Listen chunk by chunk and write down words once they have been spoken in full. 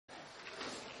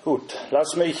Gut,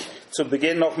 lass mich zu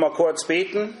Beginn noch mal kurz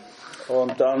beten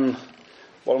und dann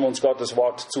wollen wir uns Gottes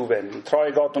Wort zuwenden.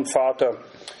 Treuer Gott und Vater,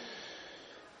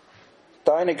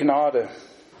 deine Gnade,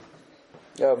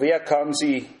 ja, wer kann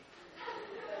sie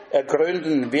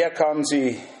ergründen, wer kann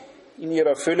sie in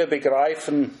ihrer Fülle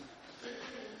begreifen?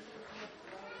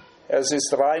 Es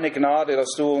ist reine Gnade,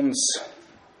 dass du uns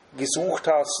gesucht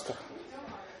hast,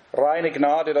 reine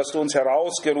Gnade, dass du uns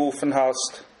herausgerufen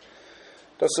hast,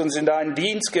 dass du uns in deinen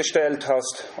Dienst gestellt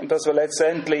hast und dass wir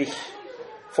letztendlich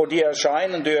vor dir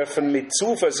erscheinen dürfen mit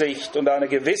Zuversicht und einer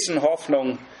gewissen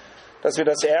Hoffnung, dass wir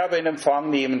das Erbe in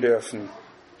Empfang nehmen dürfen.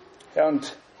 Ja,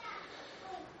 und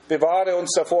bewahre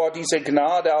uns davor, diese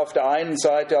Gnade auf der einen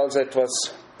Seite als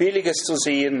etwas Billiges zu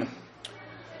sehen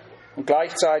und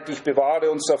gleichzeitig bewahre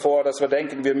uns davor, dass wir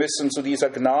denken, wir müssen zu dieser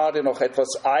Gnade noch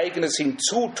etwas Eigenes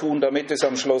hinzutun, damit es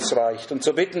am Schluss reicht. Und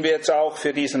so bitten wir jetzt auch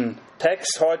für diesen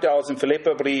Text heute aus dem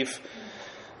Philipperbrief,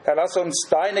 Herr, lass uns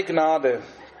deine Gnade,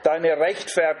 deine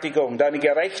Rechtfertigung, deine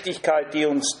Gerechtigkeit, die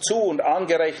uns zu und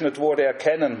angerechnet wurde,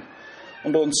 erkennen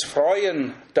und uns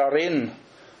freuen darin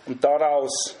und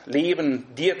daraus leben,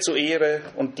 dir zur Ehre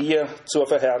und dir zur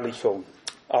Verherrlichung.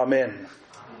 Amen.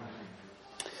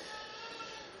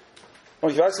 Und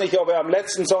ich weiß nicht, ob ihr am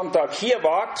letzten Sonntag hier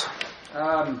wart.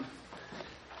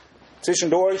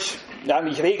 Zwischendurch,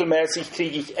 eigentlich regelmäßig,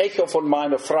 kriege ich Echo von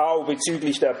meiner Frau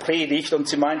bezüglich der Predigt. Und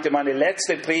sie meinte, meine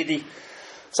letzte Predigt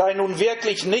sei nun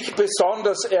wirklich nicht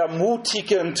besonders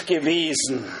ermutigend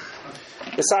gewesen.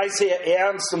 Es sei sehr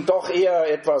ernst und doch eher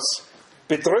etwas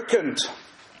bedrückend.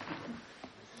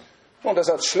 Und das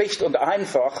hat schlicht und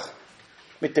einfach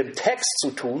mit dem Text zu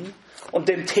tun und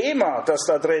dem Thema, das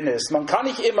da drin ist. Man kann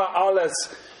nicht immer alles,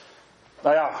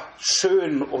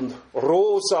 schön und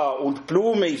rosa und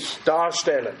blumig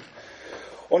darstellen.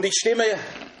 Und ich stimme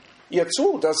ihr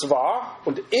zu, das war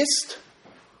und ist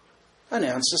ein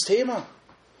ernstes Thema.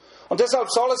 Und deshalb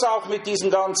soll es auch mit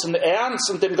diesem ganzen Ernst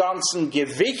und dem ganzen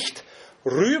Gewicht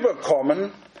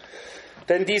rüberkommen.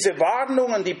 Denn diese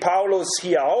Warnungen, die Paulus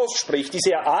hier ausspricht, die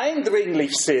sehr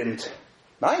eindringlich sind,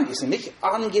 nein, die sind nicht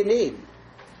angenehm.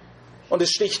 Und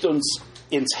es sticht uns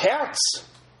ins Herz,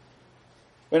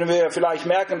 wenn wir vielleicht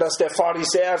merken, dass der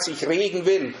Pharisäer sich regen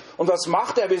will. Und was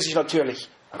macht er? Er will sich natürlich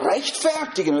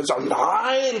rechtfertigen und sagen,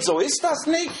 nein, so ist das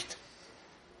nicht.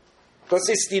 Das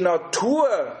ist die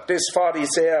Natur des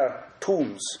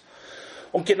Pharisäertums.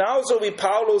 Und genauso wie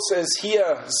Paulus es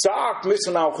hier sagt,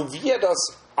 müssen auch wir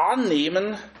das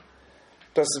annehmen,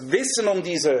 das Wissen um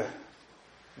diese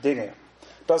Dinge,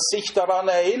 das sich daran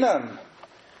erinnern,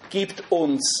 gibt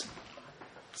uns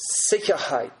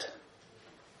Sicherheit,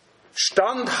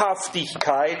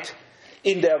 Standhaftigkeit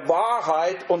in der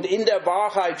Wahrheit und in der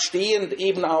Wahrheit stehend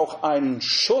eben auch einen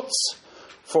Schutz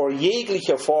vor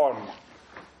jeglicher Form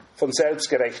von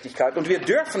Selbstgerechtigkeit. Und wir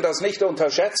dürfen das nicht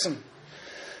unterschätzen.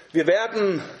 Wir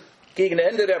werden gegen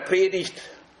Ende der Predigt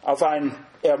auf ein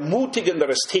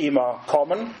ermutigenderes Thema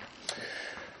kommen,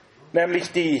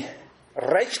 nämlich die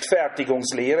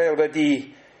Rechtfertigungslehre oder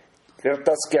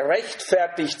das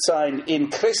Gerechtfertigtsein in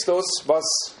Christus,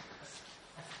 was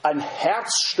ein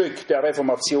Herzstück der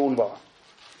Reformation war.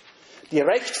 Die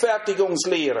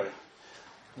Rechtfertigungslehre,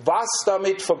 was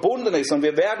damit verbunden ist. Und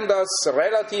wir werden das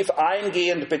relativ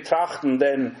eingehend betrachten,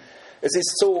 denn es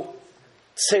ist so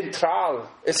zentral,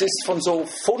 es ist von so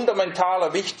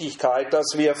fundamentaler Wichtigkeit, dass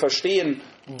wir verstehen,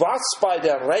 was bei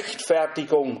der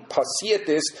Rechtfertigung passiert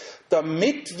ist,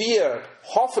 damit wir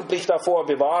hoffentlich davor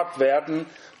bewahrt werden,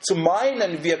 zu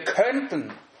meinen, wir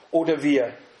könnten oder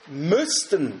wir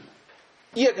müssten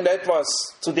irgendetwas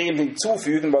zu dem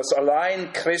hinzufügen, was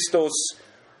allein Christus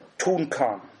tun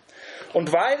kann.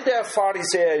 Und weil der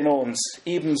Pharisäer in uns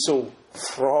ebenso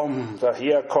fromm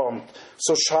daherkommt,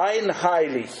 so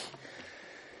scheinheilig,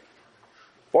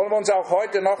 wollen wir uns auch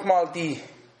heute nochmal die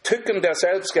Tücken der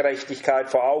Selbstgerechtigkeit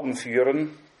vor Augen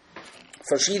führen,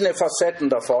 verschiedene Facetten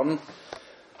davon,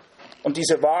 und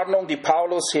diese Warnung, die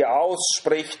Paulus hier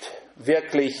ausspricht,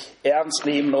 wirklich ernst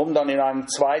nehmen, um dann in einem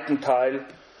zweiten Teil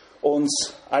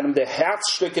uns einem der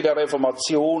Herzstücke der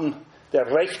Reformation, der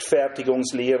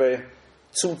Rechtfertigungslehre,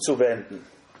 zuzuwenden.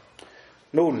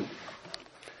 Nun,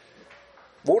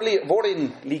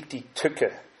 worin liegt die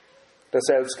Tücke der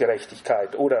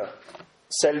Selbstgerechtigkeit oder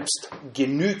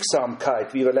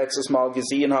Selbstgenügsamkeit, wie wir letztes Mal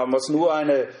gesehen haben, was nur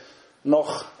eine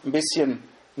noch ein bisschen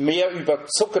mehr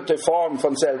überzuckerte Form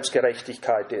von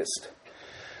Selbstgerechtigkeit ist.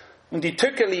 Und die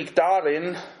Tücke liegt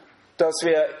darin, dass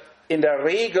wir in der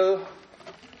Regel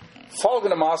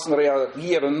folgendermaßen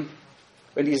reagieren,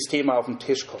 wenn dieses Thema auf den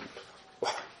Tisch kommt.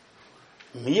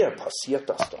 Mir passiert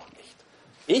das doch nicht.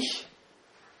 Ich?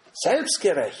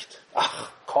 Selbstgerecht?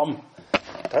 Ach komm,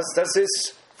 das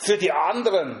ist für die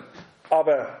anderen,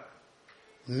 aber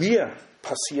mir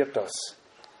passiert das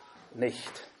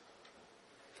nicht.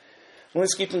 Nun,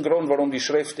 es gibt einen Grund, warum die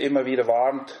Schrift immer wieder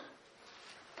warnt.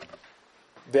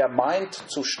 Wer meint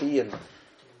zu stehen,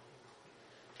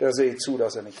 der sehe zu,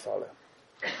 dass er nicht falle.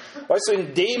 Weißt du,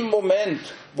 in dem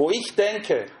Moment, wo ich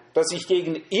denke, dass ich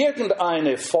gegen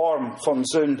irgendeine Form von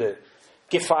Sünde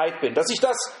gefeit bin, dass ich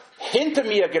das hinter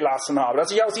mir gelassen habe,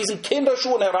 dass ich aus diesen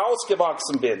Kinderschuhen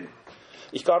herausgewachsen bin,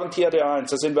 ich garantiere dir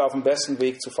eins, da sind wir auf dem besten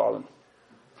Weg zu fallen.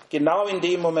 Genau in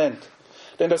dem Moment.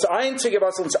 Denn das Einzige,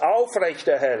 was uns aufrecht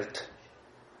erhält,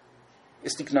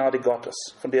 ist die Gnade Gottes,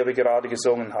 von der wir gerade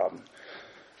gesungen haben.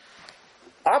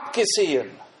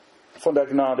 Abgesehen von der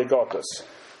Gnade Gottes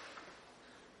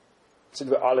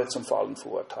sind wir alle zum Fallen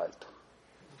verurteilt.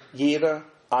 Jeder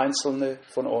einzelne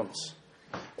von uns.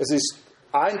 Es ist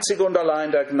einzig und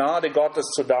allein der Gnade Gottes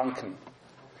zu danken,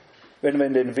 wenn wir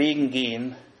in den Wegen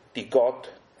gehen, die Gott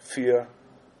für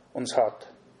uns hat.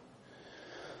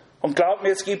 Und glaubt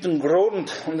mir, es gibt einen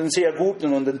Grund und einen sehr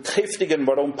guten und einen triftigen,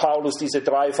 warum Paulus diese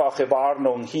dreifache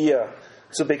Warnung hier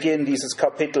zu Beginn dieses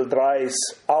Kapitel 3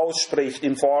 ausspricht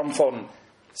in Form von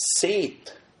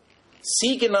seht,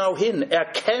 sieh genau hin,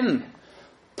 erkenn,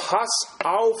 pass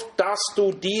auf, dass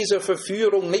du diese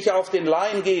Verführung nicht auf den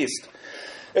Leim gehst.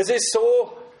 Es ist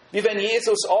so, wie wenn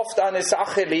Jesus oft eine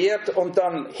Sache lehrt und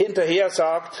dann hinterher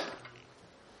sagt,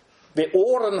 wer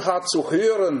Ohren hat zu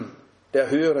hören, der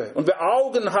höre. Und wer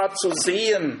Augen hat zu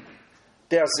sehen,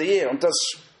 der sehe. Und das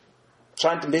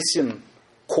scheint ein bisschen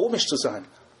komisch zu sein.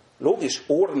 Logisch,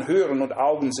 Ohren hören und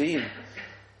Augen sehen.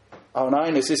 Aber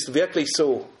nein, es ist wirklich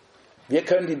so. Wir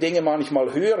können die Dinge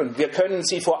manchmal hören. Wir können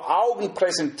sie vor Augen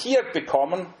präsentiert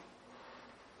bekommen.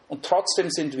 Und trotzdem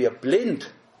sind wir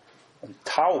blind und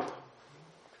taub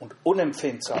und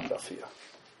unempfindsam dafür.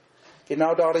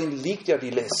 Genau darin liegt ja die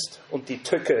List und die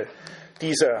Tücke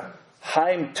dieser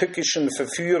heimtückischen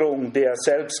Verführung der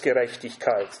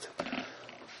Selbstgerechtigkeit.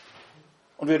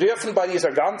 Und wir dürfen bei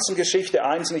dieser ganzen Geschichte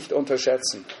eins nicht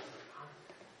unterschätzen,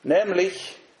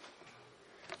 nämlich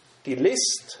die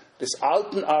List des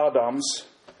alten Adams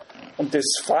und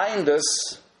des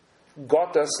Feindes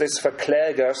Gottes, des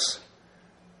Verklägers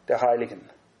der Heiligen.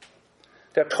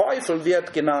 Der Teufel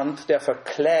wird genannt der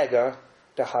Verkläger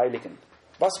der Heiligen.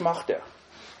 Was macht er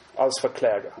als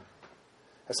Verkläger?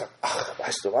 Er sagt, ach,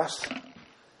 weißt du was?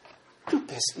 Du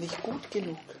bist nicht gut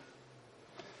genug.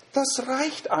 Das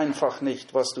reicht einfach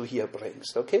nicht, was du hier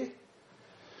bringst, okay?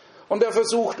 Und er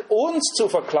versucht uns zu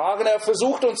verklagen, er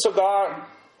versucht uns sogar,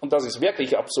 und das ist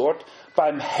wirklich absurd,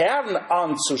 beim Herrn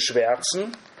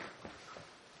anzuschwärzen.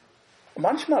 Und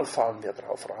manchmal fallen wir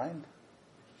drauf rein.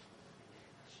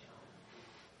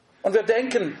 Und wir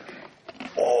denken,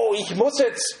 oh, ich muss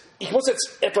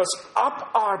jetzt etwas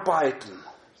abarbeiten.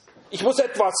 Ich muss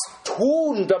etwas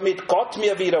tun, damit Gott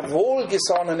mir wieder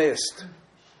wohlgesonnen ist.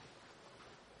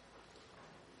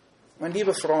 Mein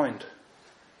lieber Freund,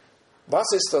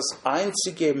 was ist das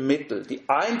einzige Mittel, die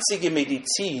einzige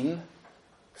Medizin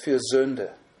für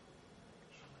Sünde?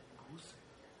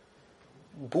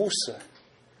 Buße.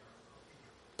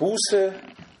 Buße,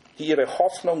 die ihre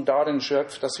Hoffnung darin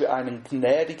schöpft, dass wir einen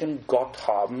gnädigen Gott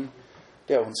haben,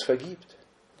 der uns vergibt.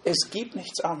 Es gibt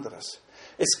nichts anderes.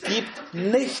 Es gibt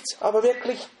nichts, aber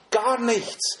wirklich gar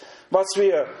nichts, was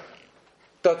wir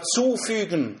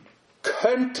dazufügen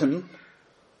könnten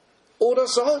oder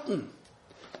sollten.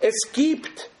 Es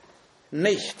gibt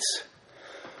nichts.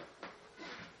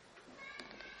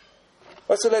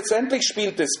 Also letztendlich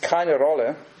spielt es keine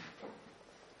Rolle,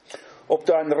 ob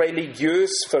du ein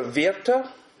religiös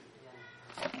verwirrter,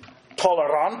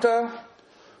 toleranter,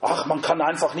 man kann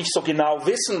einfach nicht so genau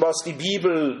wissen, was die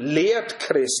Bibel lehrt,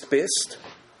 Christ bist,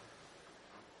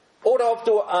 oder ob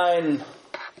du ein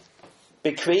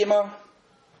bequemer,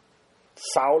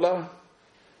 fauler,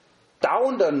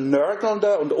 dauernder,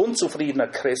 nörgelnder und unzufriedener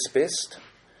Christ bist,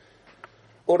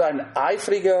 oder ein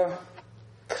eifriger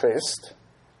Christ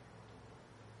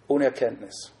ohne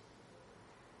Erkenntnis.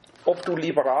 Ob du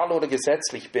liberal oder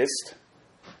gesetzlich bist,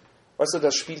 weißt du,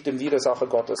 das spielt dem Widersacher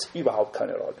Gottes überhaupt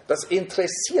keine Rolle. Das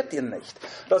interessiert ihn nicht.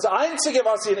 Das Einzige,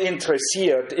 was ihn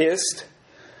interessiert, ist,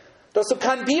 dass du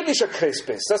kein biblischer Christ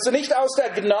bist, dass du nicht aus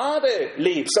der Gnade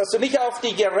lebst, dass du nicht auf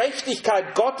die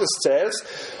Gerechtigkeit Gottes zählst.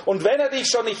 Und wenn er dich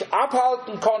schon nicht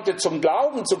abhalten konnte, zum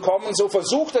Glauben zu kommen, so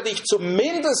versucht er dich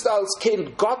zumindest als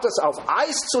Kind Gottes auf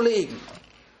Eis zu legen.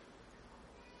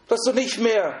 Dass du nicht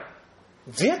mehr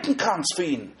wirken kannst für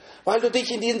ihn, weil du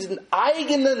dich in diesen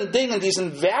eigenen Dingen,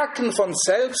 diesen Werken von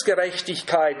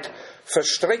Selbstgerechtigkeit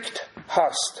verstrickt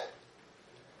hast.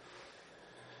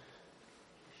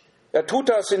 Er tut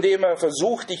das, indem er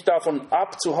versucht, dich davon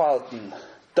abzuhalten,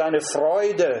 deine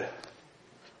Freude,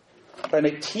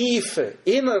 deine tiefe,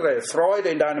 innere Freude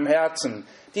in deinem Herzen,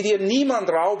 die dir niemand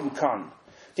rauben kann,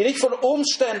 die nicht von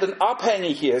Umständen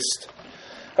abhängig ist.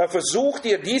 Er versucht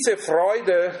dir diese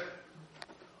Freude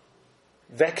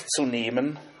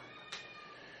wegzunehmen,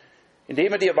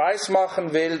 indem er dir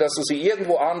weismachen will, dass du sie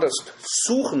irgendwo anders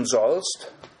suchen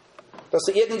sollst, dass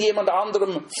du irgendjemand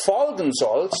anderem folgen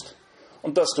sollst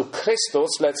und dass du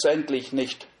Christus letztendlich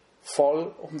nicht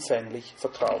vollumfänglich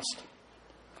vertraust.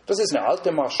 Das ist eine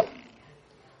alte Masche.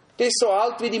 Die ist so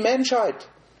alt wie die Menschheit.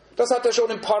 Das hat er schon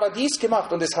im Paradies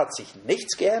gemacht und es hat sich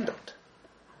nichts geändert.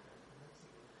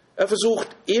 Er versucht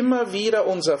immer wieder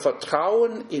unser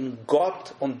Vertrauen in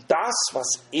Gott und das,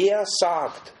 was er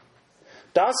sagt,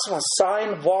 das, was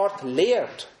sein Wort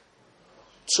lehrt,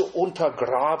 zu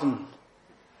untergraben,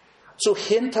 zu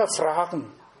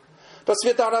hinterfragen, dass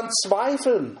wir daran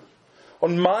zweifeln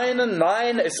und meinen,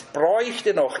 nein, es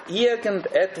bräuchte noch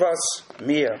irgendetwas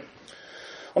mehr.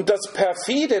 Und das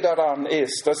Perfide daran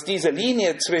ist, dass diese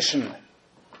Linie zwischen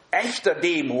echter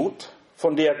Demut,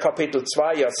 von der Kapitel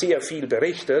 2 ja sehr viel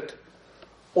berichtet,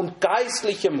 und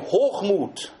geistlichem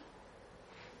Hochmut,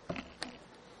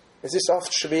 es ist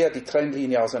oft schwer, die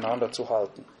Trennlinie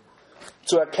auseinanderzuhalten,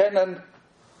 zu erkennen,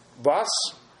 was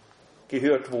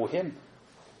gehört wohin.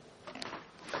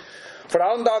 Vor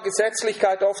allem da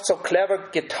Gesetzlichkeit oft so clever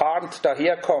getarnt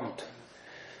daherkommt.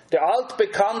 Der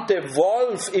altbekannte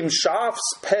Wolf im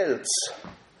Schafspelz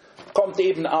kommt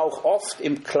eben auch oft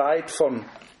im Kleid von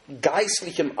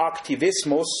geistlichem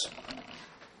Aktivismus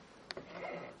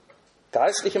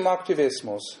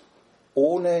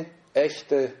ohne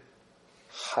echte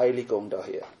Heiligung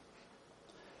daher.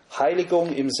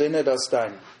 Heiligung im Sinne, dass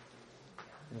dein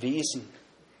Wesen,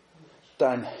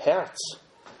 dein Herz,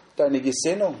 deine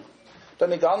Gesinnung,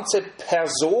 deine ganze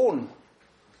Person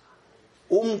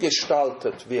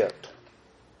umgestaltet wird.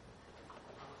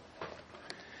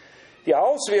 Die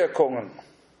Auswirkungen,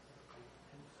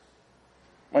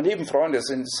 meine lieben Freunde,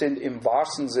 sind im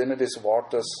wahrsten Sinne des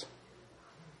Wortes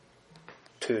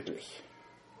tödlich.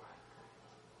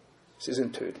 Sie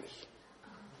sind tödlich.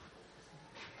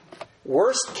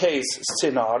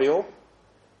 Worst-Case-Szenario,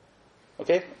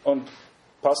 okay, und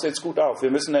passt jetzt gut auf, wir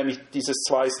müssen nämlich diese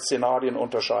zwei Szenarien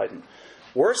unterscheiden.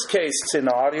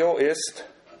 Worst-Case-Szenario ist,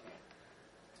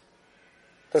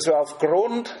 dass wir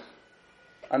aufgrund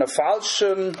einer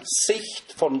falschen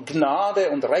Sicht von Gnade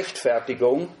und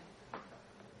Rechtfertigung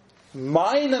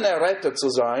meinen, errettet zu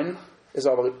sein, es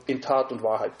aber in Tat und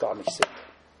Wahrheit gar nicht sind.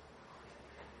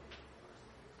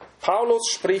 Paulus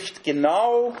spricht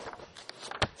genau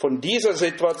von dieser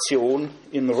Situation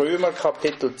in Römer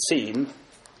Kapitel 10.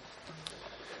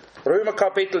 Römer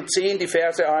Kapitel 10, die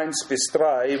Verse 1 bis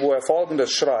 3, wo er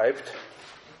Folgendes schreibt: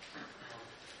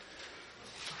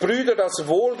 Brüder, das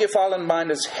Wohlgefallen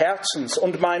meines Herzens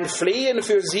und mein Flehen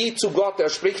für sie zu Gott, er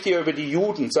spricht hier über die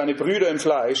Juden, seine Brüder im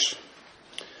Fleisch,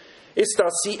 ist,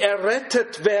 dass sie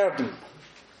errettet werden.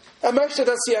 Er möchte,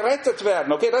 dass sie errettet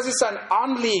werden. Okay, das ist sein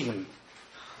Anliegen.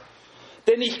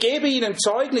 Denn ich gebe ihnen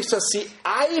Zeugnis, dass sie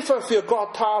Eifer für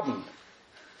Gott haben.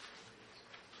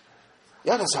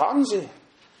 Ja, das haben sie.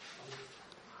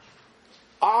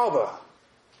 Aber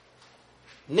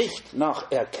nicht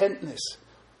nach Erkenntnis.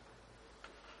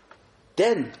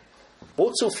 Denn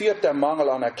wozu führt der Mangel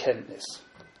an Erkenntnis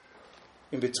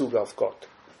in Bezug auf Gott?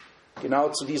 Genau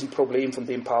zu diesem Problem, von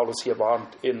dem Paulus hier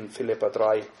warnt in Philipper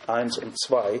 3, 1 und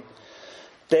 2.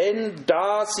 Denn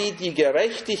da sie die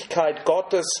Gerechtigkeit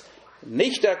Gottes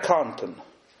nicht erkannten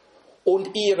und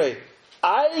ihre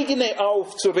eigene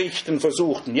aufzurichten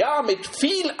versuchten, ja, mit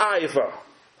viel Eifer,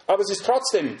 aber es ist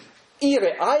trotzdem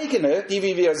ihre eigene, die,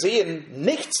 wie wir sehen,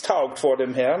 nichts taugt vor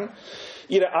dem Herrn,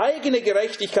 ihre eigene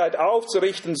Gerechtigkeit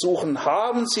aufzurichten suchen,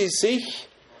 haben sie sich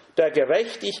der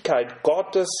Gerechtigkeit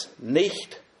Gottes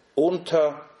nicht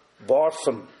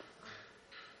unterworfen.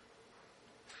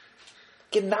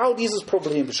 Genau dieses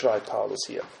Problem beschreibt Paulus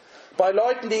hier. Bei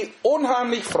Leuten, die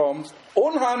unheimlich fromm,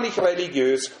 unheimlich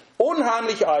religiös,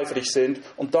 unheimlich eifrig sind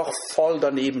und doch voll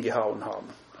daneben gehauen haben.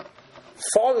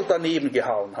 Voll daneben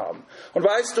gehauen haben. Und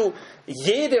weißt du,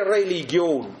 jede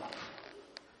Religion,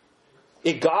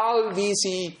 egal wie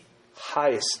sie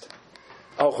heißt,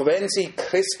 auch wenn sie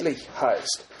christlich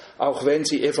heißt, auch wenn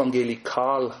sie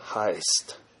evangelikal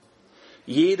heißt,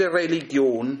 jede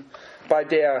Religion, bei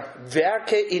der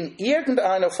Werke in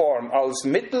irgendeiner Form als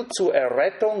Mittel zur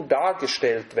Errettung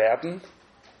dargestellt werden,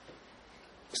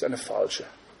 ist eine falsche.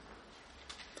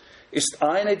 Ist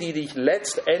eine, die dich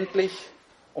letztendlich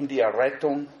um die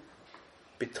Errettung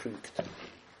betrügt.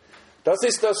 Das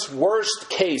ist das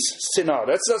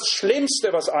Worst-Case-Szenario. Das ist das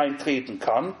Schlimmste, was eintreten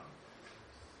kann.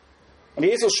 Und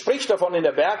Jesus spricht davon in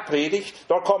der Bergpredigt.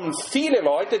 Dort kommen viele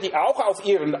Leute, die auch auf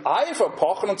ihren Eifer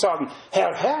pochen und sagen,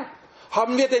 Herr, Herr,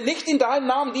 haben wir denn nicht in deinem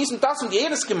Namen dies und das und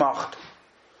jenes gemacht?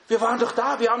 Wir waren doch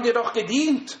da, wir haben dir doch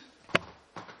gedient.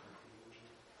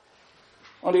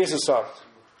 Und Jesus sagt,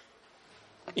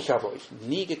 ich habe euch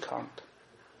nie gekannt.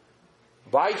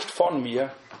 Weicht von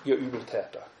mir, ihr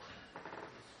Übeltäter.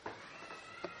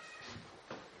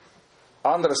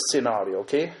 Anderes Szenario,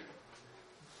 okay?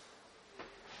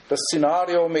 Das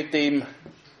Szenario mit dem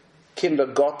Kinder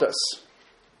Gottes,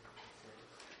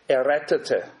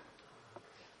 Errettete,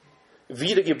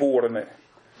 Wiedergeborene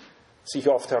sich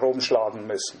oft herumschlagen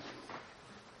müssen.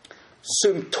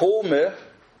 Symptome,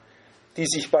 die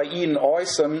sich bei ihnen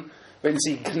äußern, wenn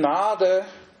sie Gnade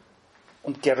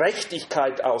und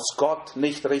Gerechtigkeit aus Gott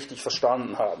nicht richtig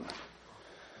verstanden haben.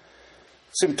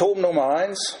 Symptom Nummer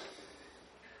 1,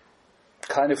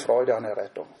 keine Freude an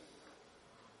Errettung.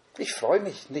 Ich freue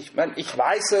mich nicht. Ich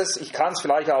weiß es, ich kann es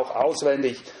vielleicht auch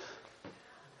auswendig,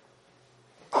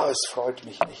 aber es freut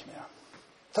mich nicht mehr.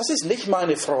 Das ist nicht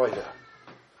meine Freude.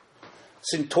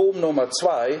 Symptom Nummer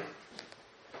 2,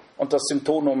 und das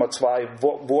Symptom Nummer 2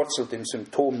 wurzelt im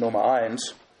Symptom Nummer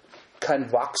 1,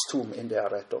 kein Wachstum in der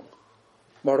Errettung.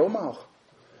 Warum auch?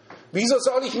 Wieso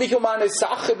soll ich mich um eine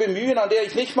Sache bemühen, an der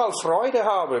ich nicht mal Freude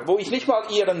habe, wo ich nicht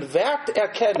mal ihren Wert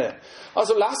erkenne?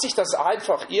 Also lasse ich das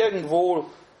einfach irgendwo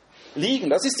liegen.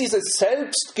 Das ist diese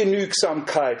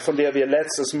Selbstgenügsamkeit, von der wir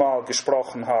letztes Mal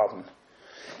gesprochen haben.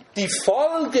 Die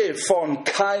Folge von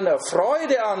keiner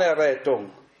Freude an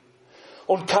Errettung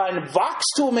und kein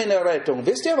Wachstum in Errettung,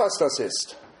 wisst ihr, was das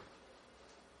ist?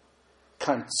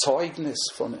 Kein Zeugnis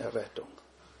von Errettung.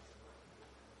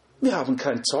 Wir haben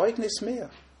kein Zeugnis mehr.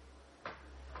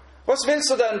 Was willst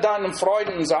du denn deinen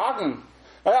Freunden sagen?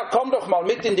 Naja, komm doch mal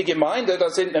mit in die Gemeinde, da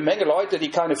sind eine Menge Leute, die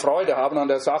keine Freude haben an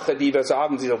der Sache, die wir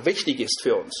sagen, die so wichtig ist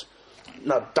für uns.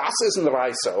 Na, das ist ein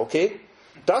Reißer, okay?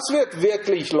 Das wird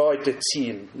wirklich Leute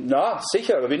ziehen. Na,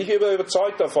 sicher, da bin ich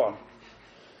überzeugt davon.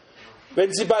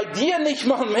 Wenn sie bei dir nicht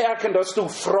mal merken, dass du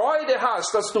Freude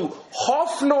hast, dass du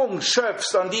Hoffnung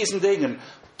schöpfst an diesen Dingen,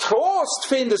 Trost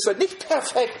findest, dass du nicht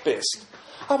perfekt bist,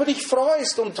 aber dich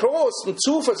freust und Trost und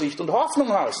Zuversicht und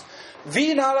Hoffnung hast,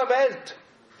 wie in aller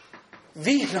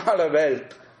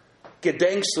Welt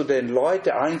gedenkst du denn,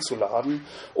 Leute einzuladen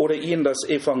oder ihnen das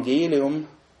Evangelium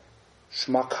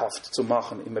schmackhaft zu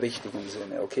machen im richtigen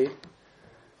Sinne, okay?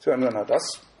 Na,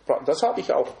 das habe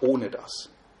ich auch ohne das.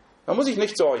 Da muss ich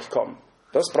nicht zu euch kommen.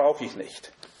 Das brauche ich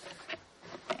nicht.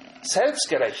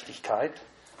 Selbstgerechtigkeit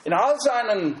in all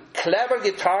seinen clever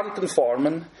getarnten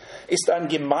Formen ist ein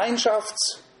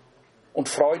Gemeinschafts- und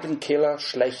Freudenkiller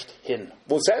schlechthin.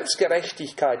 Wo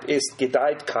Selbstgerechtigkeit ist,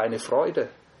 gedeiht keine Freude.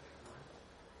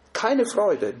 Keine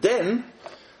Freude, denn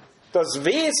das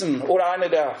Wesen oder eine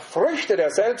der Früchte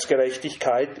der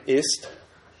Selbstgerechtigkeit ist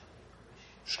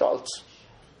Stolz.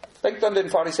 Denkt an den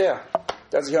Pharisäer,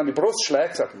 der sich an die Brust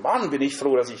schlägt, sagt, Mann, bin ich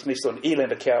froh, dass ich nicht so ein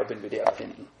elender Kerl bin wie der da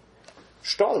hinten.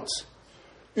 Stolz.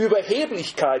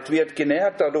 Überheblichkeit wird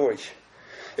genährt dadurch.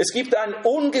 Es gibt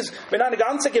wenn eine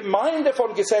ganze Gemeinde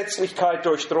von Gesetzlichkeit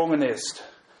durchdrungen ist,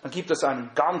 dann gibt es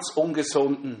einen ganz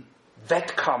ungesunden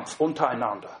Wettkampf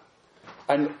untereinander.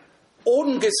 Einen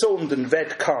ungesunden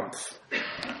Wettkampf.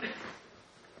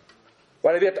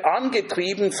 Weil er wird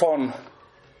angetrieben von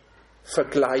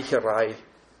Vergleicherei.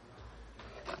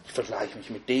 Ich vergleiche mich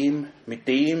mit dem, mit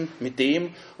dem, mit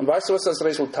dem. Und weißt du, was das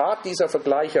Resultat dieser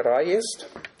Vergleicherei ist?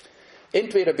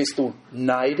 Entweder bist du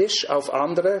neidisch auf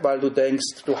andere, weil du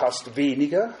denkst, du hast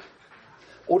weniger,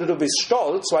 oder du bist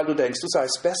stolz, weil du denkst, du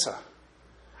seist besser.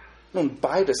 Nun,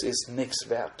 beides ist nichts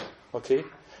wert. Okay?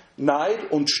 Neid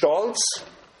und Stolz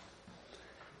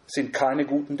sind keine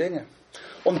guten Dinge.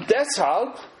 Und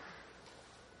deshalb,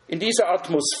 in dieser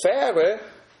Atmosphäre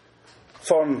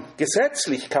von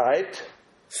Gesetzlichkeit,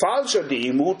 falscher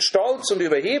Demut, Stolz und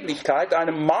Überheblichkeit,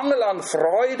 einem Mangel an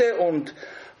Freude und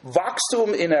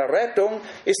Wachstum in Errettung,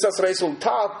 ist das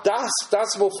Resultat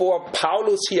das, wovor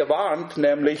Paulus hier warnt,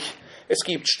 nämlich es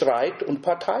gibt Streit und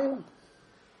Parteiung.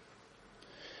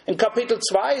 In Kapitel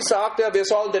 2 sagt er, wir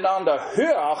sollen den anderen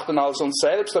höher achten als uns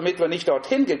selbst, damit wir nicht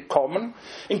dorthin kommen.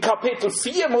 In Kapitel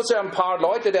 4 muss er ein paar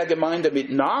Leute der Gemeinde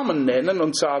mit Namen nennen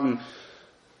und sagen,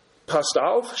 passt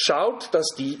auf, schaut, dass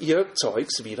die ihr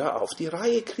Zeugs wieder auf die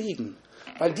Reihe kriegen.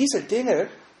 Weil diese Dinge,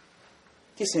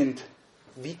 die sind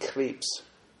wie Krebs.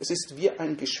 Es ist wie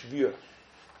ein Geschwür.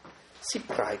 Sie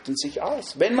breiten sich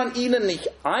aus. Wenn man ihnen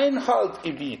nicht Einhalt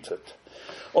gebietet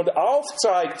und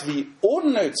aufzeigt, wie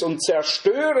unnütz und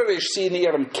zerstörerisch sie in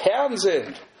ihrem Kern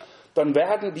sind, dann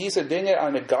werden diese Dinge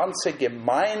eine ganze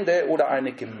Gemeinde oder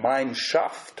eine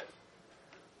Gemeinschaft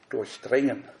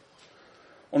durchdringen.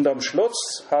 Und am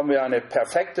Schluss haben wir eine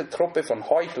perfekte Truppe von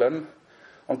Heuchlern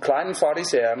und kleinen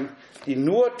Pharisäern, die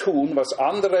nur tun, was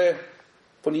andere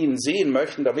von ihnen sehen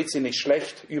möchten, damit sie nicht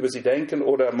schlecht über sie denken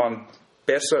oder man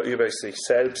besser über sich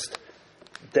selbst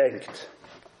denkt.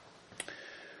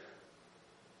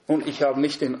 Und ich habe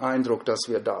nicht den Eindruck, dass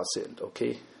wir da sind,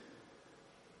 okay?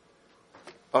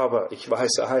 Aber ich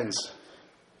weiß eins,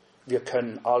 wir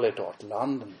können alle dort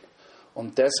landen.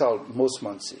 Und deshalb muss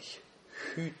man sich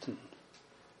hüten.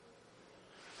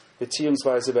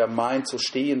 Beziehungsweise wer meint zu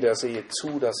stehen, der sehe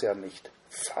zu, dass er nicht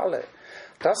falle.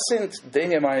 Das sind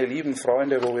Dinge, meine lieben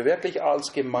Freunde, wo wir wirklich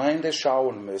als Gemeinde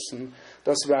schauen müssen,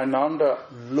 dass wir einander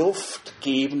Luft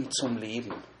geben zum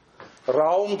Leben.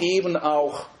 Raum geben,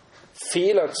 auch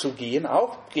Fehler zu gehen,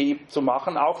 auch zu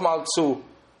machen, auch mal zu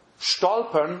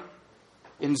stolpern,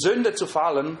 in Sünde zu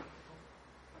fallen,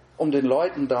 um den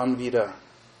Leuten dann wieder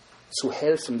zu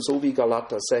helfen, so wie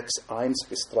Galater 6,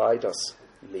 1-3 das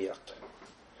lehrt.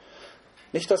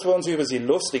 Nicht, dass wir uns über sie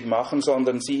lustig machen,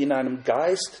 sondern sie in einem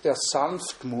Geist der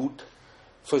Sanftmut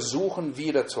versuchen,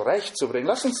 wieder zurechtzubringen.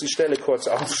 Lass uns die Stelle kurz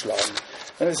aufschlagen.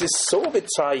 Denn es ist so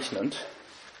bezeichnend,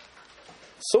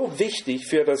 so wichtig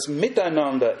für das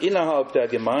Miteinander innerhalb der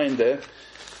Gemeinde.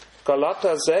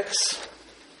 Galater 6,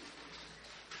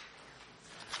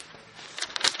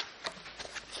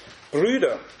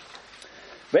 Brüder,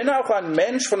 wenn auch ein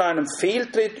Mensch von einem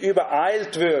Fehltritt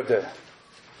übereilt würde,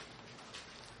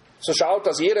 so schaut,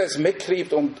 dass jeder es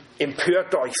mitkriegt und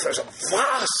empört euch.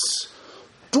 Was?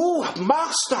 Du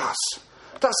machst das?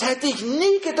 Das hätte ich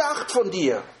nie gedacht von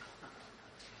dir.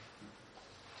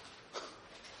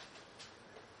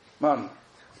 Mann,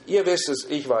 ihr wisst es,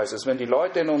 ich weiß es, wenn die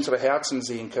Leute in unsere Herzen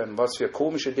sehen können, was für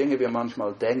komische Dinge wir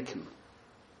manchmal denken,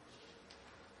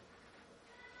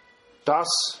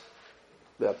 das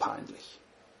wäre peinlich.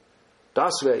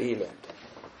 Das wäre elend.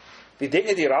 Die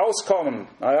Dinge, die rauskommen,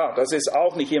 naja, das ist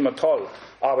auch nicht immer toll,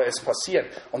 aber es passiert.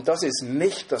 Und das ist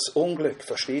nicht das Unglück,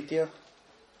 versteht ihr?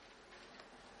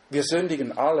 Wir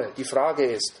sündigen alle. Die Frage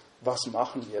ist, was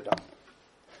machen wir dann?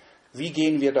 Wie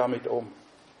gehen wir damit um?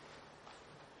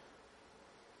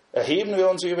 Erheben wir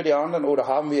uns über die anderen oder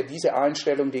haben wir diese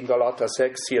Einstellung, die in Galater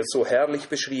 6 hier so herrlich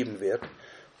beschrieben wird?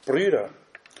 Brüder,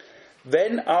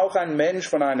 wenn auch ein Mensch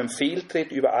von einem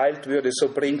Fehltritt übereilt würde,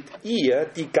 so bringt ihr,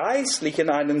 die Geistlichen,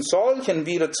 einen solchen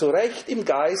wieder zurecht im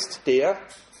Geist der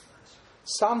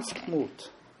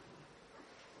Sanftmut.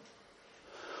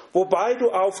 Wobei du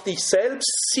auf dich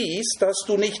selbst siehst, dass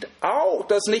nicht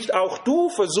auch du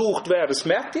versucht werdest.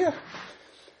 Merkt ihr?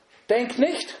 Denk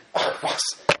nicht, ach was,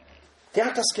 der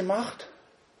hat das gemacht.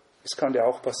 Das kann dir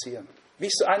auch passieren. Wie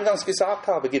ich es eingangs gesagt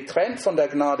habe, getrennt von der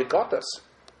Gnade Gottes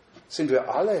sind wir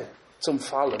alle zum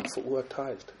Fallen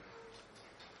verurteilt.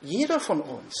 Jeder von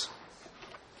uns.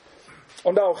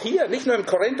 Und auch hier, nicht nur im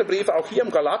Korintherbrief, auch hier im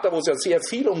Galater, wo es ja sehr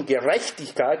viel um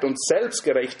Gerechtigkeit und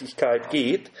Selbstgerechtigkeit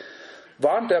geht,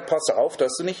 warnt er, pass auf,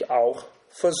 dass du nicht auch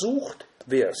versucht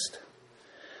wirst.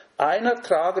 Einer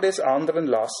trage des anderen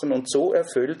Lasten und so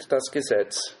erfüllt das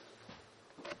Gesetz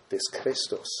des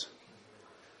Christus.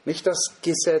 Nicht das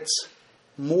Gesetz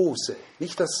Mose,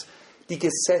 nicht die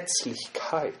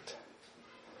Gesetzlichkeit.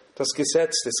 Das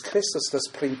Gesetz des Christus, das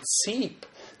Prinzip,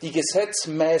 die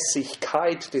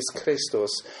Gesetzmäßigkeit des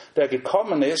Christus, der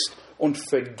gekommen ist und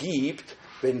vergibt,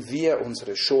 wenn wir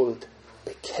unsere Schuld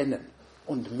bekennen.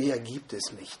 Und mehr gibt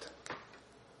es nicht.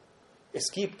 Es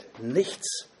gibt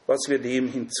nichts, was wir dem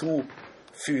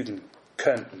hinzufügen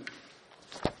könnten.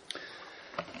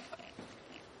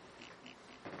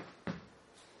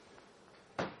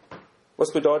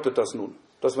 Was bedeutet das nun?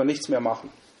 Dass wir nichts mehr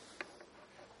machen?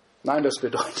 Nein, das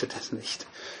bedeutet es nicht.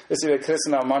 Wir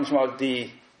Christen haben manchmal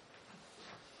die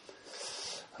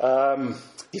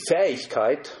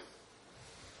Fähigkeit,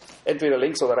 entweder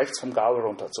links oder rechts vom Gaul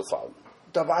runterzufallen.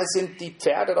 Dabei sind die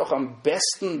Pferde doch am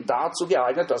besten dazu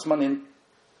geeignet, dass man in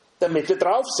der Mitte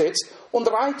drauf sitzt und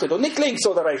reitet und nicht links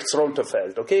oder rechts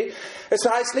runterfällt. Okay? Es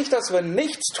heißt nicht, dass wir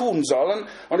nichts tun sollen,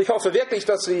 und ich hoffe wirklich,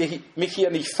 dass ihr mich hier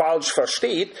nicht falsch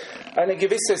versteht, eine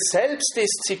gewisse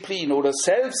Selbstdisziplin oder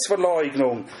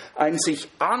Selbstverleugnung, ein sich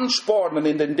anspornen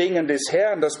in den Dingen des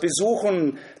Herrn, das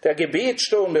Besuchen der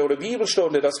Gebetsstunde oder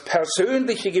Bibelstunde, das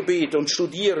persönliche Gebet und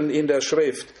Studieren in der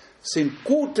Schrift sind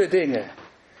gute Dinge,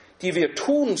 die wir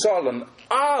tun sollen,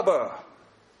 aber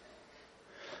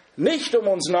nicht, um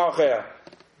uns nachher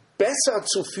besser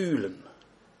zu fühlen.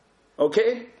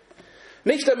 Okay?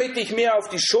 Nicht, damit ich mir auf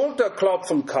die Schulter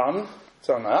klopfen kann,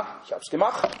 sagen, ich habe es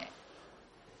gemacht,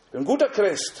 ich bin ein guter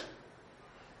Christ.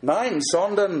 Nein,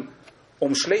 sondern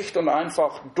um schlicht und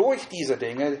einfach durch diese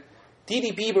Dinge,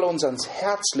 die Bibel uns ans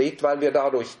Herz legt, weil wir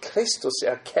dadurch Christus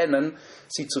erkennen,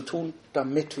 sie zu tun,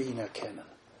 damit wir ihn erkennen.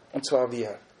 Und zwar, wie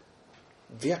er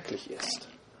wirklich ist.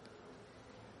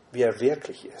 Wie er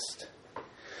wirklich ist.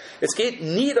 Es geht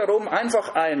nie darum, einfach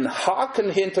einen Haken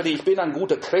hinter die "Ich bin ein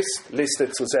guter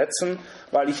Christ"-Liste zu setzen,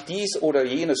 weil ich dies oder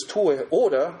jenes tue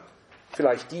oder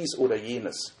vielleicht dies oder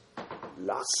jenes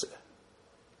lasse.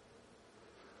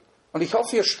 Und ich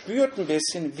hoffe, ihr spürt ein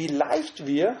bisschen, wie leicht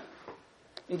wir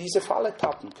in diese Falle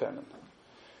tappen können.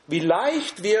 Wie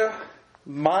leicht wir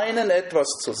meinen, etwas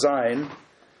zu sein,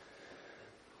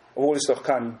 obwohl es doch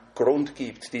keinen Grund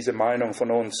gibt, diese Meinung von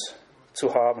uns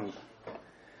zu haben.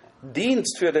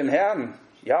 Dienst für den Herrn,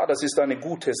 ja, das ist eine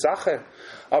gute Sache,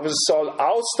 aber es soll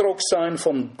Ausdruck sein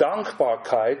von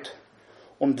Dankbarkeit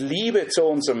und Liebe zu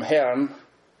unserem Herrn,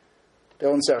 der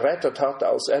uns errettet hat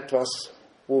aus etwas,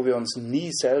 wo wir uns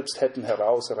nie selbst hätten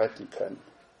herausretten können.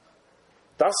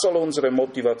 Das soll unsere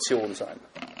Motivation sein.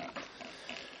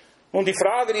 Und die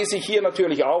Frage, die sich hier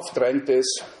natürlich aufdrängt,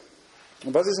 ist,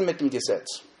 was ist denn mit dem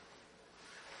Gesetz?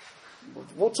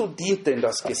 Wozu dient denn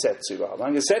das Gesetz überhaupt?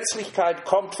 Eine Gesetzlichkeit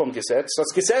kommt vom Gesetz.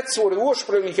 Das Gesetz wurde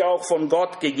ursprünglich auch von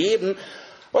Gott gegeben.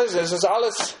 Was ist das? Es ist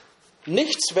alles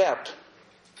nichts wert.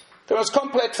 Können wir es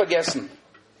komplett vergessen.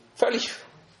 Völlig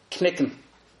knicken.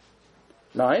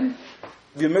 Nein,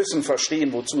 wir müssen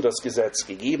verstehen, wozu das Gesetz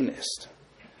gegeben ist.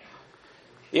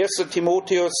 1.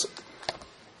 Timotheus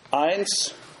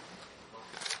 1,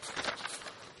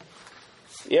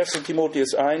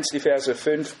 die Verse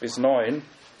 5 bis 9.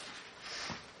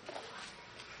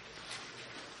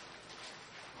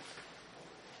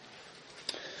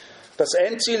 Das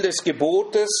Endziel des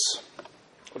Gebotes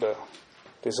oder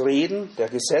des Reden, der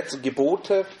Gesetze,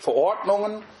 Gebote,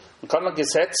 Verordnungen, man kann ein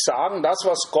Gesetz sagen, das,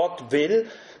 was Gott will,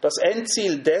 das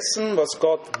Endziel dessen, was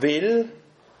Gott will,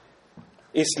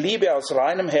 ist Liebe aus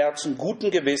reinem Herzen, gutem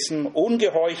Gewissen,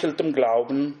 ungeheucheltem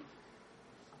Glauben,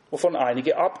 wovon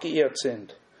einige abgeirrt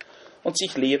sind und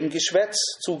sich leerem Geschwätz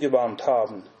zugewandt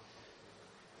haben.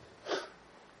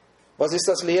 Was ist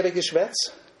das leere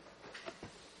Geschwätz?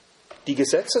 Die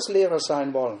Gesetzeslehrer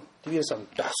sein wollen, die wieder sagen,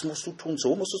 das musst du tun,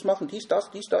 so musst du es machen, dies,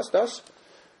 das.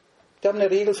 Die haben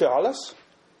eine Regel für alles.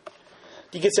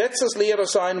 Die Gesetzeslehrer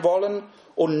sein wollen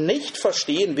und nicht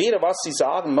verstehen, weder was sie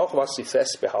sagen, noch was sie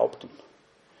fest behaupten.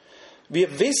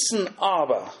 Wir wissen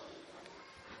aber,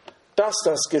 dass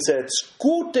das Gesetz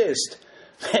gut ist,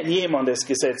 wenn jemand es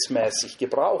gesetzmäßig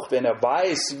gebraucht, wenn er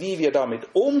weiß, wie wir damit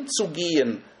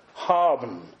umzugehen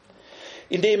haben.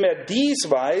 Indem er dies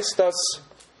weiß, dass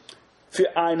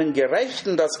für einen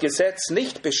Gerechten das Gesetz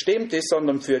nicht bestimmt ist,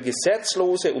 sondern für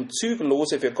Gesetzlose und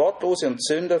Zügellose, für Gottlose und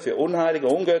Sünder, für Unheilige,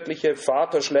 Ungöttliche,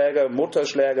 Vaterschläger,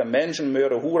 Mutterschläger,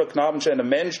 Menschenmörder, Hurer, Knabenschänder,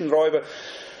 Menschenräuber,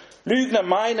 Lügner,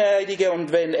 Meineidige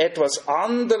und wenn etwas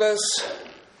anderes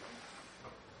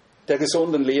der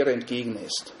gesunden Lehre entgegen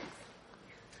ist.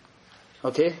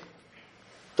 Okay?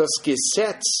 Das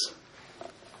Gesetz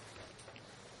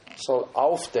soll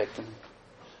aufdecken,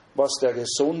 was der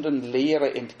gesunden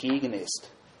Lehre entgegen ist,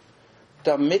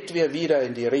 damit wir wieder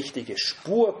in die richtige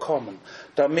Spur kommen,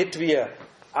 damit wir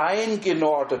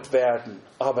eingenordet werden,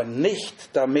 aber nicht,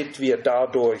 damit wir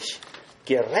dadurch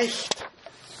gerecht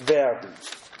werden.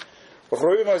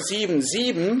 Römer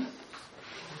 7,7,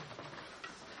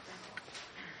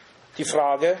 die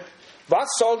Frage, was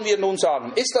sollen wir nun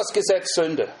sagen? Ist das Gesetz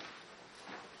Sünde?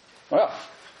 Naja,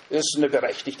 das ist eine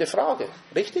berechtigte Frage,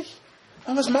 richtig?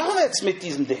 Aber was machen wir jetzt mit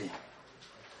diesem Ding?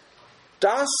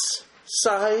 Das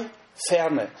sei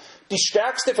ferne. Die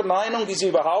stärkste Verneinung, die es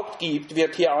überhaupt gibt,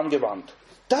 wird hier angewandt.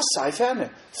 Das sei ferne.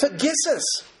 Vergiss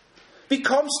es. Wie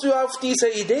kommst du auf diese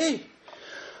Idee?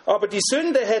 Aber die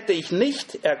Sünde hätte ich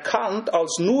nicht erkannt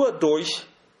als nur durch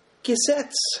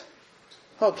Gesetz.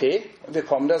 Okay, wir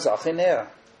kommen der Sache näher.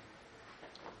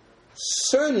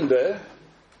 Sünde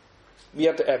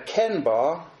wird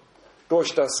erkennbar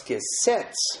durch das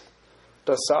Gesetz,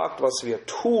 das sagt, was wir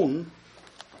tun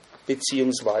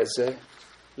bzw.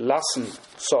 lassen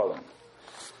sollen.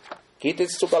 Geht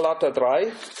jetzt zu Galater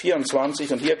 3,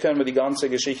 24 und hier können wir die ganze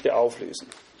Geschichte auflösen.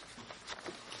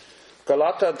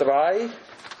 Galater 3,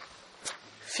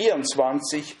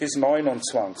 24 bis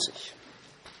 29.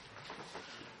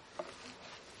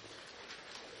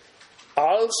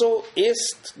 Also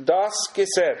ist das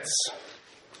Gesetz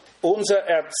unser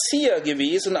Erzieher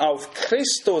gewesen auf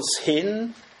Christus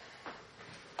hin,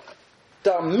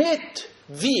 damit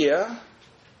wir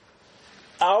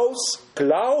aus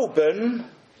Glauben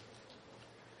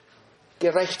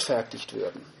gerechtfertigt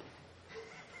würden.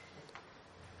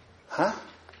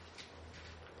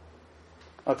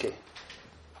 Okay.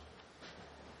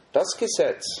 Das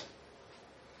Gesetz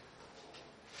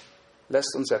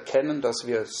lässt uns erkennen, dass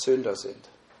wir Sünder sind.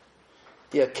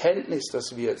 Die Erkenntnis,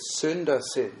 dass wir Sünder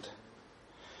sind,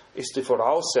 ist die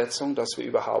Voraussetzung, dass wir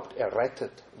überhaupt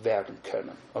errettet werden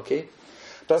können. Okay?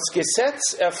 Das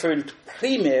Gesetz erfüllt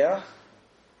primär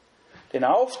den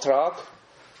Auftrag,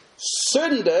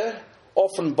 Sünde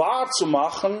offenbar zu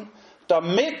machen,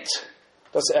 damit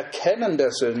das Erkennen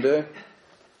der Sünde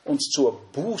uns zur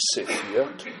Buße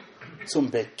führt,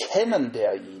 zum Bekennen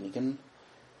derjenigen,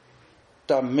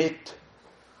 damit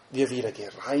wir wieder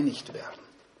gereinigt werden.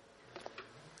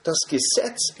 Das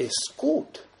Gesetz ist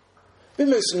gut. Wir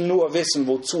müssen nur wissen,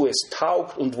 wozu es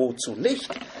taugt und wozu nicht.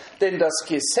 Denn das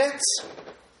Gesetz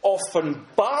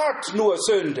offenbart nur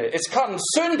Sünde. Es kann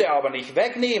Sünde aber nicht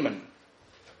wegnehmen.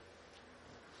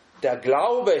 Der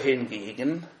Glaube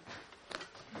hingegen,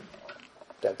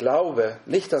 der Glaube,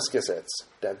 nicht das Gesetz,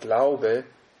 der Glaube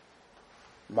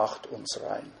macht uns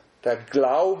rein. Der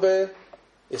Glaube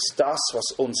ist das,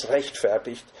 was uns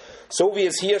rechtfertigt. So wie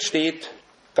es hier steht,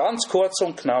 ganz kurz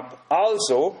und knapp,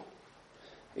 also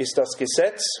ist das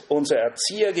Gesetz unser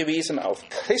Erzieher gewesen auf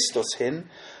Christus hin,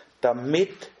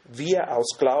 damit wir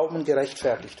aus Glauben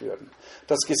gerechtfertigt würden.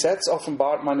 Das Gesetz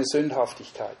offenbart meine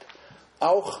Sündhaftigkeit.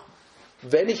 Auch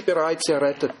wenn ich bereits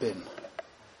errettet bin.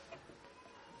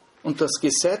 Und das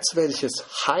Gesetz, welches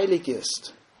heilig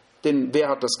ist, denn wer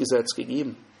hat das Gesetz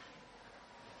gegeben?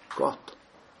 Gott.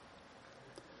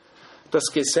 Das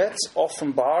Gesetz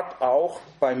offenbart auch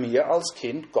bei mir als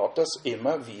Kind Gottes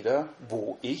immer wieder,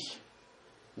 wo ich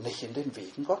nicht in den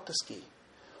Wegen Gottes gehe.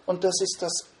 Und das ist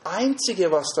das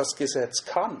Einzige, was das Gesetz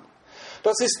kann.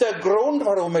 Das ist der Grund,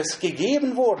 warum es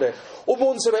gegeben wurde, um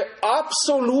unsere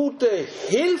absolute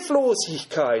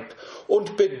Hilflosigkeit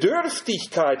und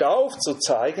Bedürftigkeit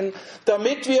aufzuzeigen,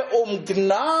 damit wir um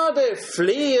Gnade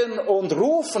flehen und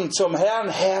rufen zum Herrn,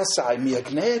 Herr, sei mir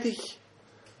gnädig.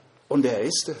 Und er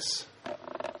ist es.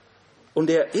 Und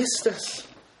er ist es.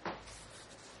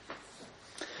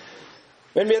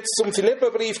 Wenn wir jetzt zum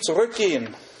Philipperbrief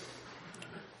zurückgehen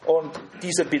und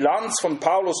diese Bilanz von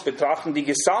Paulus betrachten, die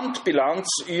Gesamtbilanz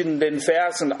in den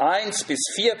Versen 1 bis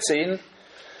 14,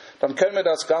 dann können wir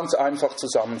das ganz einfach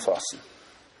zusammenfassen.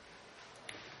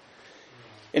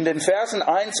 In den Versen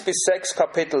 1 bis 6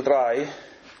 Kapitel 3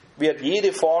 wird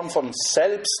jede Form von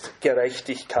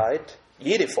Selbstgerechtigkeit,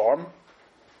 jede Form,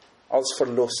 als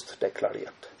Verlust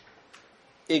deklariert.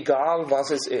 Egal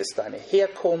was es ist, deine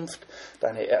Herkunft,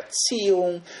 deine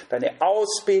Erziehung, deine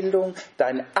Ausbildung,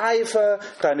 dein Eifer,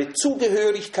 deine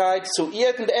Zugehörigkeit zu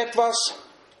irgendetwas,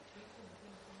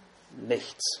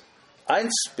 nichts.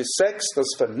 1 bis 6, das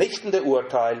vernichtende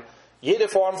Urteil, jede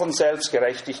Form von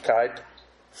Selbstgerechtigkeit,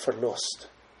 Verlust.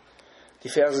 Die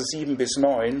Verse 7 bis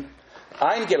 9,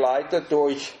 eingeleitet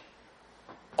durch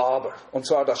Aber, und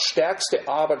zwar das stärkste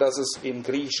Aber, das es im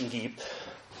Griechischen gibt.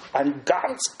 Ein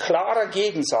ganz klarer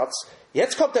Gegensatz.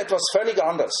 Jetzt kommt etwas völlig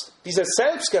anderes. Diese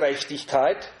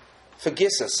Selbstgerechtigkeit,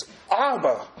 vergiss es.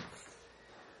 Aber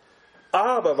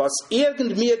was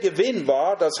irgend mir Gewinn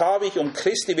war, das habe ich um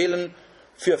Christi willen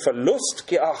für Verlust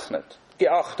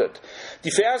geachtet.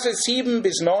 Die Verse 7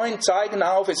 bis 9 zeigen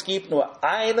auf, es gibt nur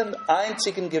einen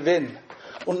einzigen Gewinn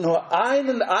und nur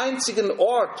einen einzigen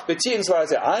Ort,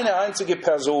 beziehungsweise eine einzige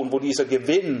Person, wo dieser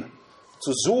Gewinn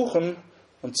zu suchen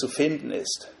und zu finden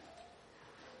ist.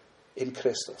 In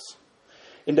Christus.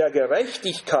 In der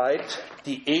Gerechtigkeit,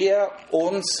 die er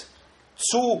uns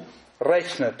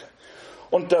zurechnet.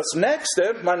 Und das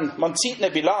nächste, man zieht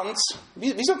eine Bilanz.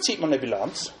 Wieso zieht man eine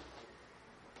Bilanz?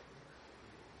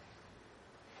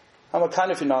 Haben wir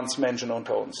keine Finanzmenschen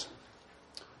unter uns.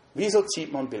 Wieso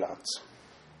zieht man Bilanz?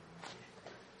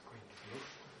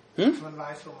 Man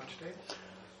weiß, wo man steht.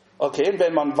 Okay, und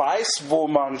wenn man weiß, wo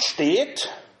man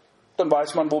steht, dann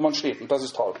weiß man, wo man steht. Und das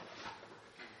ist toll.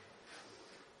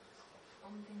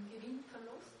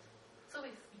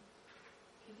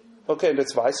 Okay, und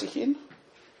jetzt weiß ich ihn.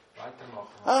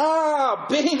 Ah,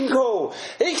 bingo!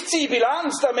 Ich ziehe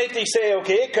Bilanz, damit ich sehe,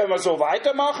 okay, können wir so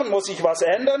weitermachen? Muss ich was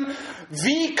ändern?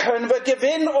 Wie können wir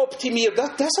Gewinn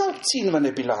optimieren? Deshalb ziehen wir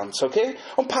eine Bilanz, okay?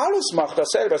 Und Paulus macht das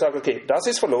selber. Er sagt, okay, das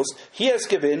ist Verlust, hier ist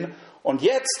Gewinn. Und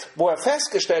jetzt, wo er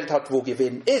festgestellt hat, wo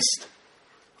Gewinn ist,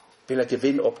 will er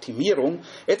Gewinnoptimierung.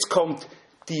 Jetzt kommt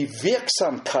die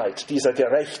Wirksamkeit dieser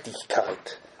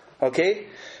Gerechtigkeit. Okay?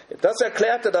 Das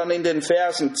erklärt er dann in den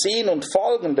Versen 10 und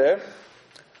folgende,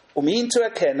 um ihn zu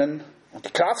erkennen und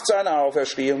die Kraft seiner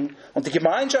Auferstehung und die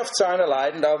Gemeinschaft seiner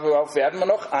Leiden, darauf werden wir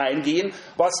noch eingehen,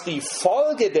 was die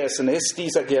Folge dessen ist,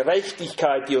 dieser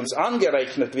Gerechtigkeit, die uns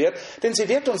angerechnet wird. Denn sie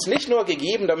wird uns nicht nur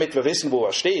gegeben, damit wir wissen, wo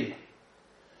wir stehen,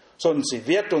 sondern sie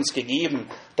wird uns gegeben,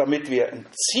 damit wir ein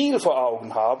Ziel vor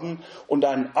Augen haben und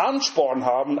einen Ansporn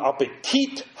haben,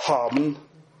 Appetit haben,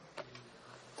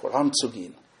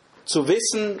 voranzugehen. Zu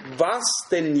wissen, was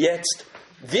denn jetzt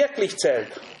wirklich zählt,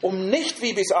 um nicht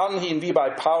wie bis anhin, wie bei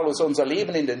Paulus, unser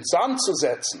Leben in den Sand zu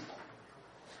setzen,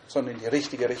 sondern in die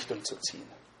richtige Richtung zu ziehen.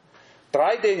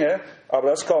 3 Dinge, aber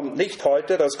das kommt nicht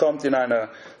heute, das kommt in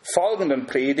einer folgenden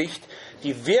Predigt.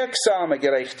 Die wirksame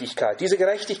Gerechtigkeit, diese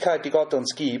Gerechtigkeit, die Gott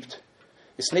uns gibt,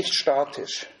 ist nicht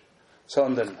statisch,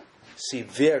 sondern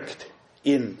sie wirkt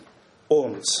in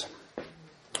uns.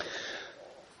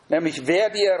 Nämlich wer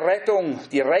die Errettung,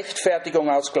 die Rechtfertigung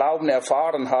aus Glauben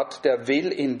erfahren hat, der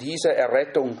will in dieser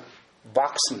Errettung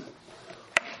wachsen.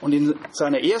 Und in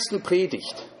seiner ersten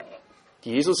Predigt,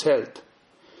 die Jesus hält,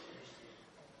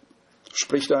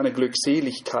 spricht eine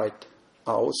Glückseligkeit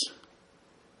aus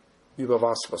über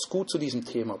was gut zu diesem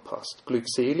Thema passt.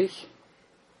 Glückselig,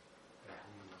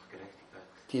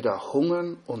 die da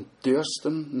hungern und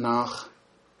dürsten nach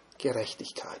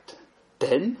Gerechtigkeit.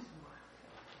 Denn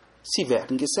sie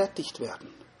werden gesättigt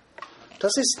werden.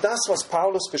 Das ist das, was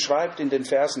Paulus beschreibt in den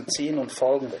Versen 10 und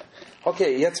folgende.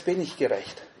 Okay, jetzt bin ich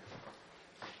gerecht.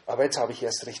 Aber jetzt habe ich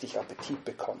erst richtig Appetit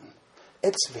bekommen.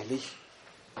 Jetzt will ich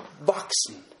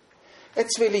wachsen.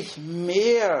 Jetzt will ich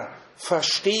mehr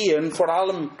verstehen, vor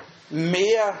allem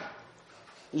mehr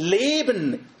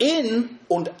leben in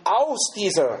und aus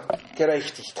dieser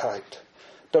Gerechtigkeit,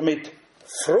 damit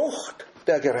Frucht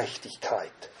der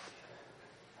Gerechtigkeit,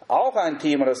 auch ein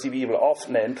Thema, das die Bibel oft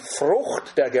nennt,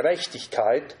 Frucht der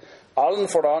Gerechtigkeit, allen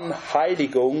voran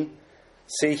Heiligung,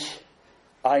 sich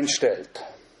einstellt.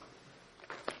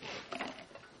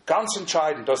 Ganz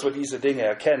entscheidend, dass wir diese Dinge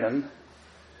erkennen,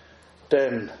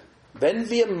 denn wenn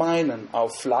wir meinen,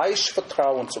 auf Fleisch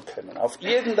vertrauen zu können, auf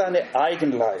irgendeine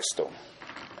Eigenleistung,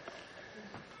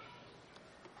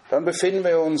 dann befinden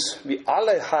wir uns, wie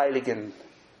alle Heiligen,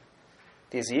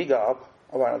 die es je gab,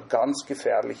 auf einer ganz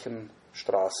gefährlichen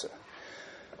Straße.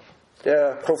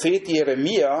 Der Prophet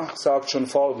Jeremia sagt schon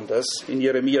Folgendes in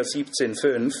Jeremia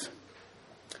 17,5.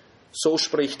 So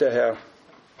spricht der Herr.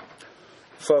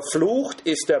 Verflucht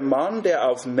ist der Mann, der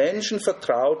auf Menschen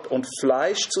vertraut und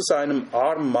Fleisch zu seinem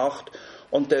Arm macht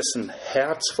und dessen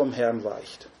Herz vom Herrn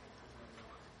weicht.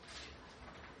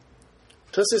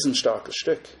 Das ist ein starkes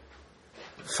Stück.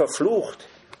 Verflucht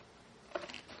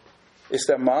ist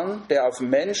der Mann, der auf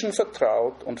Menschen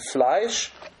vertraut und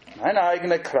Fleisch, meine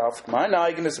eigene Kraft, mein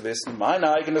eigenes Wissen, mein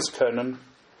eigenes Können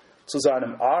zu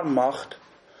seinem Arm macht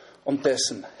und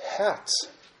dessen Herz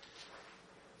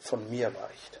von mir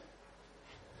weicht.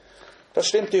 Das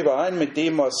stimmt überein mit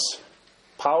dem, was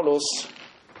Paulus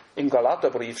im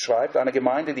Galaterbrief schreibt, eine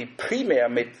Gemeinde, die primär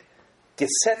mit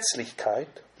Gesetzlichkeit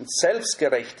und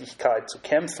Selbstgerechtigkeit zu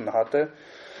kämpfen hatte.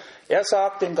 Er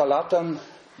sagt den Galatern,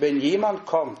 wenn jemand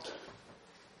kommt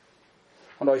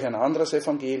und euch ein anderes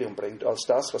Evangelium bringt als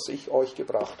das, was ich euch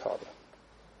gebracht habe,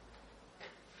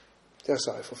 der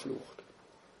sei verflucht.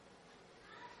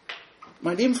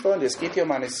 Meine lieben Freunde, es geht hier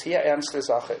um eine sehr ernste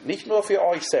Sache. Nicht nur für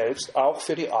euch selbst, auch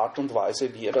für die Art und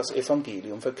Weise, wie ihr das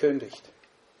Evangelium verkündigt.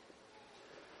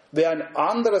 Wer ein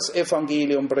anderes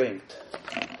Evangelium bringt,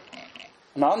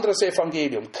 ein anderes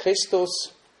Evangelium,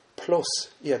 Christus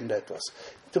plus irgendetwas.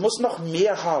 Du musst noch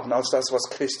mehr haben als das, was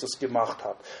Christus gemacht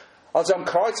hat. Als er am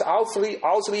Kreuz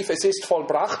ausrief, es ist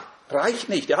vollbracht, reicht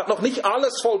nicht. Er hat noch nicht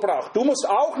alles vollbracht. Du musst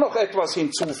auch noch etwas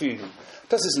hinzufügen.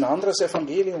 Das ist ein anderes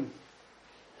Evangelium.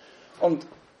 Und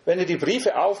wenn ihr die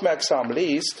Briefe aufmerksam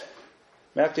lest,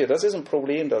 merkt ihr, das ist ein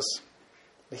Problem, das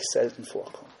nicht selten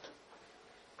vorkommt.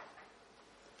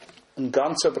 Ein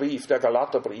ganzer Brief, der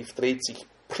Galaterbrief, dreht sich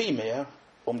primär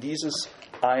um dieses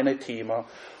eine Thema.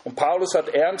 Und Paulus hat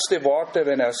ernste Worte,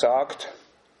 wenn er sagt,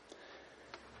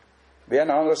 wer ein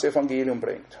anderes Evangelium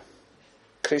bringt,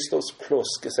 Christus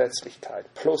plus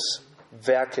Gesetzlichkeit, plus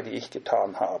Werke, die ich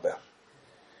getan habe,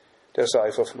 der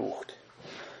sei verflucht.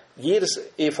 Jedes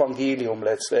Evangelium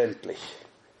letztendlich,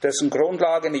 dessen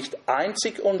Grundlage nicht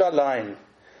einzig und allein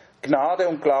Gnade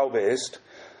und Glaube ist,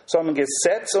 sondern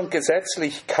Gesetz und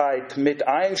Gesetzlichkeit mit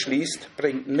einschließt,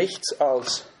 bringt nichts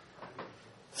als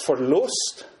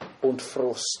Verlust und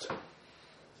Frust.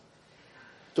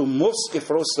 Du musst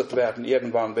gefrustet werden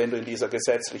irgendwann, wenn du in dieser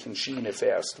gesetzlichen Schiene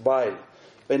fährst, weil,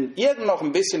 wenn irgend noch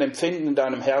ein bisschen Empfinden in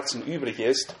deinem Herzen übrig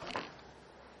ist,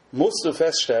 musst du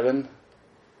feststellen,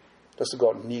 dass du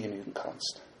Gott nie genügen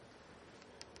kannst.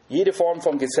 Jede Form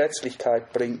von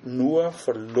Gesetzlichkeit bringt nur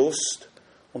Verlust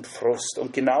und Frust.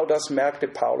 Und genau das merkte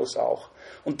Paulus auch.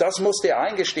 Und das musste er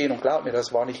eingestehen. Und glaub mir,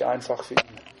 das war nicht einfach für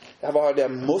ihn. Er war der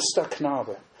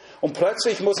Musterknabe. Und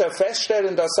plötzlich muss er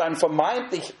feststellen, dass sein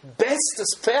vermeintlich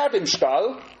bestes Pferd im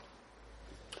Stall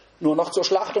nur noch zur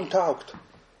Schlachtung taugt.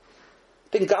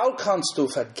 Den Gaul kannst du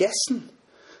vergessen.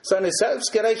 Seine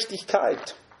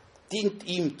Selbstgerechtigkeit dient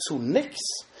ihm zu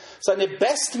nichts. Seine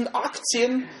besten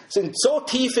Aktien sind so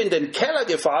tief in den Keller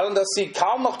gefallen, dass sie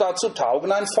kaum noch dazu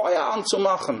taugen, ein Feuer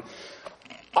anzumachen.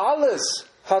 Alles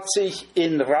hat sich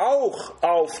in Rauch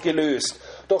aufgelöst.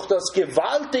 Doch das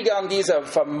Gewaltige an dieser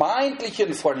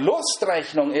vermeintlichen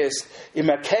Verlustrechnung ist, im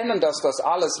Erkennen, dass das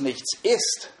alles nichts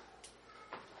ist,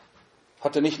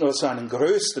 hat er nicht nur seinen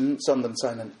größten, sondern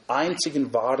seinen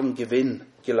einzigen wahren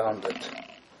Gewinn gelandet.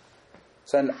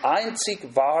 Seinen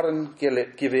einzig wahren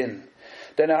Gewinn.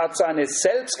 Denn er hat seine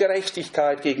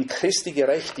Selbstgerechtigkeit gegen Christi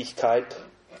Gerechtigkeit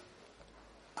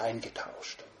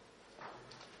eingetauscht.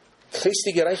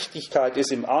 Christi Gerechtigkeit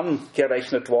ist ihm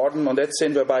angerechnet worden und jetzt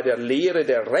sind wir bei der Lehre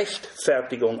der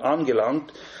Rechtfertigung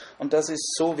angelangt. Und das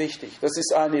ist so wichtig. Das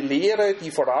ist eine Lehre, die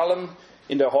vor allem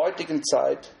in der heutigen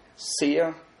Zeit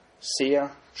sehr,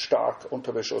 sehr stark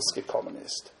unter Beschuss gekommen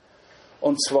ist.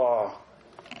 Und zwar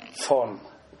von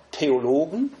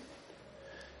Theologen,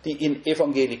 die in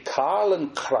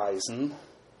evangelikalen Kreisen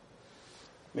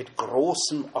mit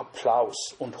großem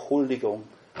Applaus und Huldigung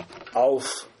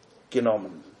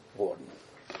aufgenommen wurden.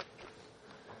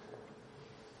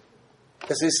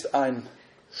 Es ist ein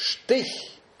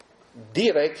Stich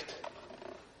direkt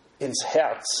ins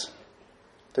Herz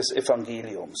des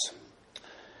Evangeliums.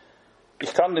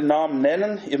 Ich kann den Namen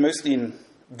nennen, ihr müsst ihn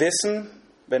wissen,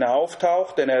 wenn er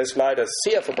auftaucht, denn er ist leider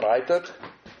sehr verbreitet.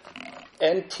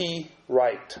 N.T.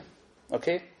 Wright.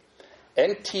 Okay?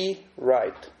 N.T.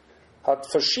 Wright hat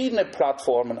verschiedene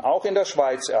Plattformen, auch in der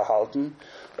Schweiz, erhalten.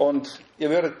 Und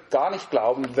ihr würdet gar nicht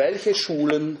glauben, welche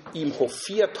Schulen ihm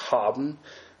hofiert haben,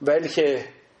 welche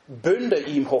Bünde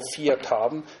ihm hofiert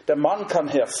haben. Der Mann kann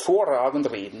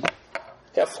hervorragend reden.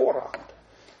 Hervorragend.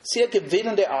 Sehr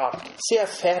gewinnende Art, sehr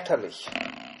väterlich.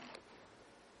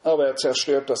 Aber er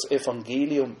zerstört das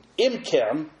Evangelium im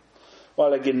Kern,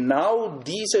 weil er genau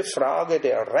diese Frage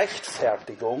der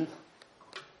Rechtfertigung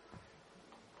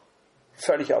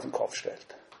völlig auf den Kopf stellt.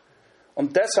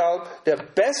 Und deshalb der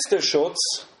beste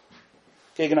Schutz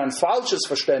gegen ein falsches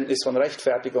Verständnis von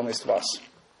Rechtfertigung ist was?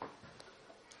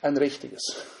 Ein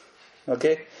richtiges.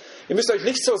 Okay? Ihr müsst euch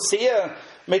nicht so sehr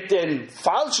mit den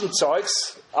falschen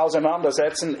Zeugs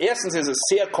auseinandersetzen. Erstens ist es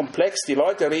sehr komplex. Die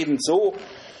Leute reden so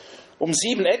um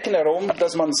 7 Ecken herum,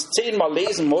 dass man es 10-mal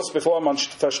lesen muss, bevor man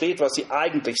versteht, was sie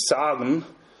eigentlich sagen.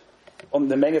 Und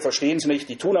eine Menge verstehen es nicht.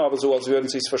 Die tun aber so, als würden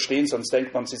sie es verstehen, sonst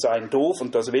denkt man, sie seien doof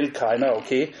und das will keiner,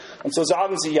 okay. Und so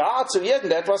sagen sie Ja zu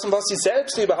irgendetwas, was sie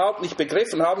selbst überhaupt nicht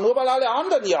begriffen haben, nur weil alle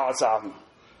anderen Ja sagen.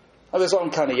 Aber wir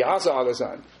sollen keine Ja-Sager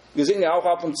sein. Wir singen ja auch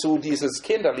ab und zu dieses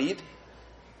Kinderlied,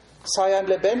 sei ein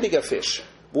lebendiger Fisch.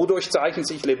 Wodurch zeichnen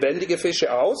sich lebendige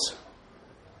Fische aus?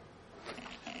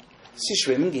 Sie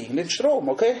schwimmen gegen den Strom,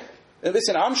 okay? Ein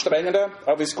bisschen anstrengender,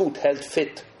 aber ist gut, hält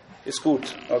fit, ist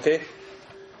gut, okay?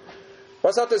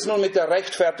 Was hat es nun mit der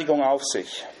Rechtfertigung auf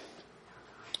sich?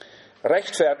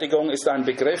 Rechtfertigung ist ein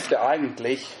Begriff, der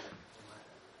eigentlich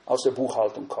aus der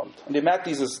Buchhaltung kommt. Und ihr merkt,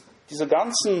 diese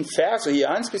ganzen Verse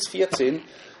hier, 1 bis 14,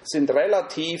 sind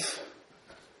relativ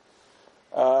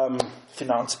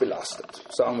finanzbelastet,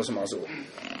 sagen wir es mal so.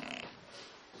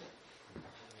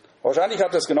 Wahrscheinlich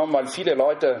hat er es genommen, weil viele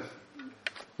Leute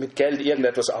mit Geld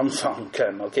irgendetwas anfangen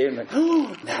können. Okay?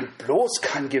 Nein, bloß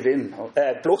keinen Gewinn,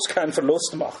 bloß keinen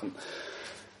Verlust machen.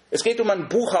 Es geht um einen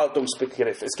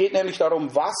Buchhaltungsbegriff. Es geht nämlich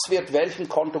darum, was wird welchem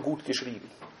Konto gut geschrieben.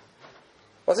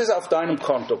 Was ist auf deinem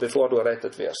Konto, bevor du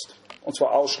errettet wirst? Und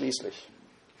zwar ausschließlich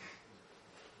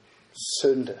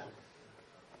Sünde.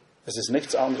 Es ist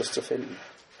nichts anderes zu finden.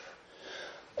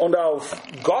 Und auf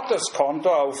Gottes Konto,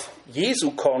 auf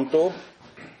Jesu Konto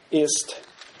ist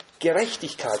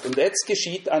Gerechtigkeit. Und jetzt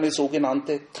geschieht eine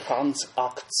sogenannte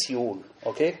Transaktion.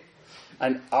 Okay?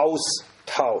 Ein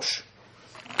Austausch.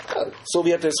 So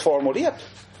wird es formuliert.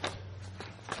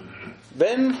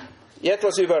 Wenn ihr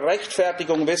etwas über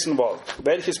Rechtfertigung wissen wollt,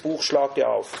 welches Buch schlagt ihr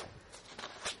auf?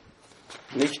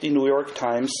 Nicht die New York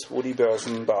Times, wo die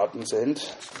Börsendaten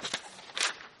sind.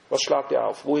 Was schlagt ihr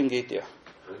auf? Wohin geht ihr?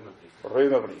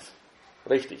 Römerbrief.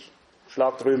 Richtig.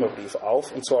 Schlagt Römerbrief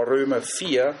auf. Und zwar Römer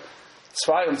 4,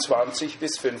 22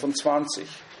 bis 25.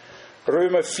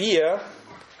 Römer 4,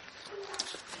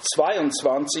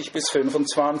 22 bis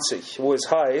 25, wo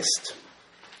es heißt,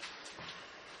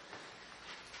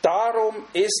 darum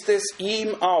ist es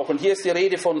ihm auch, und hier ist die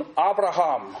Rede von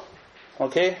Abraham,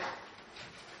 okay?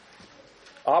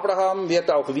 Abraham wird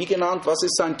auch wie genannt, was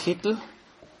ist sein Titel?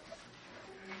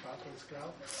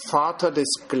 Vater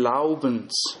des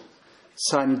Glaubens.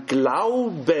 Sein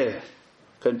Glaube,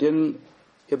 könnt ihr in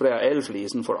Hebräer 11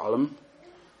 lesen vor allem,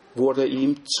 wurde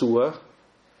ihm zur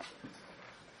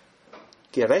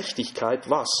Gerechtigkeit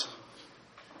was?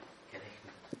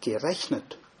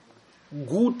 Gerechnet.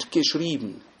 Gut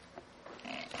geschrieben.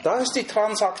 Da ist die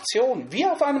Transaktion, wie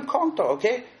auf einem Konto,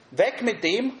 okay? Weg mit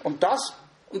dem und das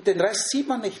und den Rest sieht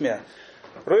man nicht mehr.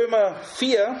 Römer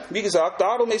 4, wie gesagt,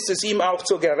 darum ist es ihm auch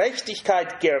zur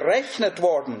Gerechtigkeit gerechnet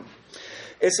worden.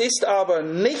 Es ist aber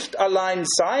nicht allein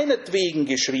seinetwegen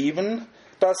geschrieben,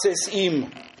 dass es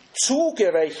ihm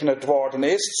zugerechnet worden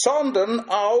ist, sondern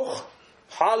auch,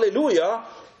 Halleluja,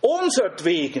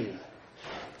 unsertwegen,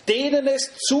 denen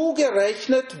es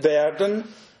zugerechnet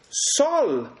werden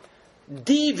soll,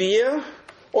 die wir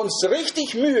uns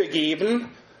richtig Mühe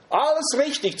geben, alles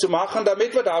richtig zu machen,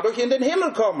 damit wir dadurch in den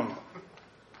Himmel kommen.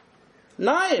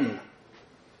 Nein.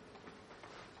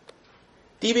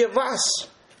 Die wir was?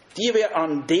 Die wir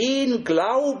an den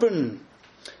glauben,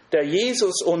 der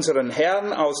Jesus, unseren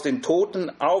Herrn, aus den Toten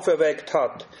auferweckt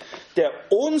hat, der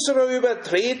unserer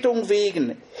Übertretung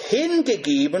wegen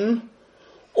hingegeben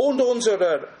und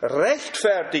unserer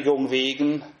Rechtfertigung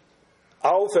wegen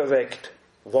auferweckt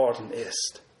worden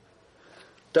ist.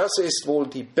 Das ist wohl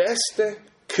die beste,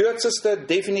 kürzeste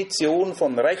Definition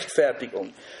von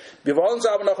Rechtfertigung. Wir wollen es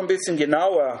aber noch ein bisschen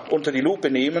genauer unter die Lupe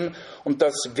nehmen und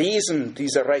das Wesen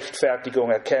dieser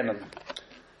Rechtfertigung erkennen.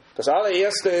 Das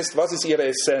allererste ist, was ist ihre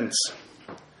Essenz?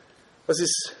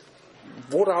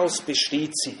 Woraus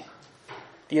besteht sie?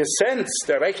 Die Essenz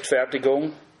der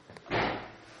Rechtfertigung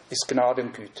ist Gnade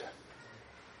und Güte.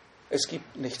 Es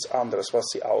gibt nichts anderes, was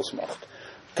sie ausmacht.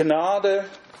 Gnade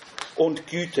und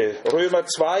Güte. Römer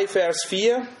 2, Vers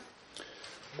 4.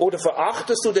 Oder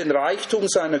verachtest du den Reichtum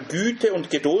seiner Güte und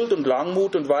Geduld und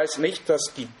Langmut und weißt nicht,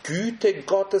 dass die Güte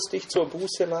Gottes dich zur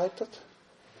Buße leitet?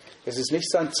 Es ist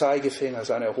nicht sein Zeigefinger,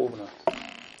 sein erhobener.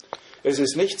 Es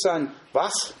ist nicht sein,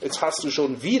 was? Jetzt hast du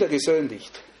schon wieder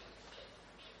gesündigt.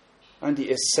 Nein,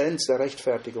 die Essenz der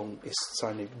Rechtfertigung ist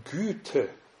seine Güte,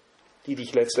 die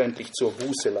dich letztendlich zur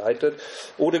Buße leitet.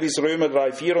 Oder wie es Römer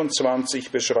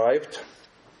 3,24 beschreibt,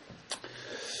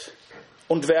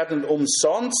 und werden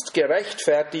umsonst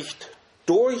gerechtfertigt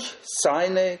durch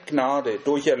seine Gnade,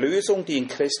 durch Erlösung, die in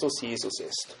Christus Jesus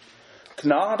ist.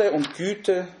 Gnade und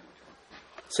Güte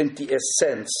sind die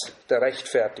Essenz der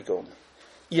Rechtfertigung.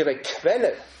 Ihre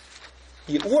Quelle,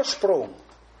 ihr Ursprung,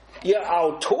 ihr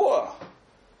Autor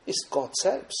ist Gott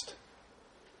selbst.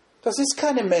 Das ist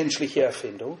keine menschliche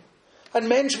Erfindung. Ein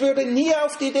Mensch würde nie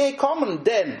auf die Idee kommen,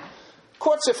 denn,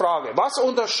 kurze Frage, was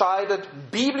unterscheidet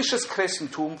biblisches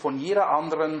Christentum von jeder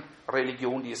anderen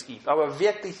Religion, die es gibt? Aber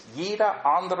wirklich jeder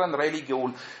anderen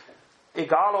Religion,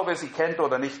 egal ob er sie kennt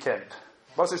oder nicht kennt.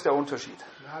 Was ist der Unterschied?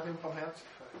 Gnade und Barmherzigkeit.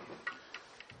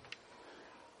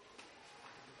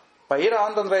 Bei jeder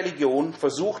anderen Religion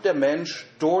versucht der Mensch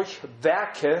durch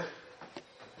Werke,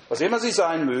 was immer sie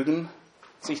sein mögen,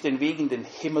 sich den Weg in den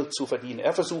Himmel zu verdienen.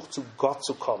 Er versucht, zu Gott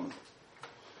zu kommen.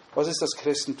 Was ist das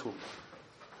Christentum?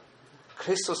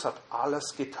 Christus hat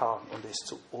alles getan und ist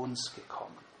zu uns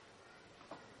gekommen.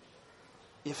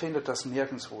 Ihr findet das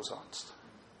nirgendwo sonst.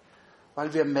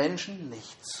 Weil wir Menschen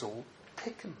nicht so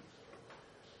ticken.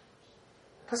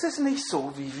 Das ist nicht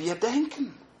so, wie wir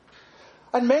denken.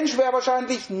 Ein Mensch wäre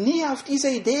wahrscheinlich nie auf diese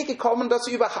Idee gekommen, das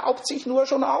überhaupt sich nur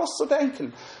schon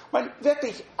auszudenken. Ich meine,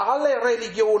 wirklich alle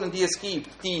Religionen, die es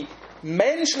gibt, die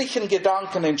menschlichen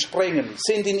Gedanken entspringen,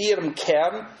 sind in ihrem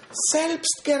Kern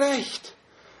selbstgerecht.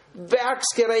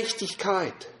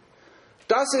 Werksgerechtigkeit.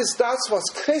 Das ist das, was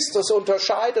Christus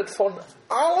unterscheidet von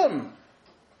allem,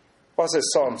 was es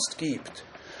sonst gibt.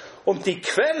 Und die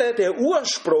Quelle, der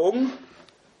Ursprung,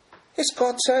 ist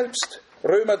Gott selbst.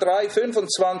 Römer 3,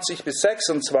 25 bis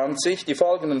 26, die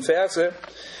folgenden Verse,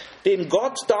 den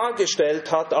Gott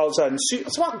dargestellt hat als ein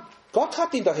Sühnemittel. Gott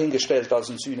hat ihn dahingestellt als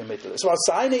ein Sühnemittel. Es war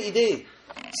seine Idee,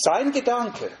 sein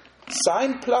Gedanke,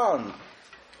 sein Plan.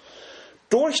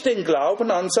 Durch den Glauben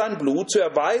an sein Blut zur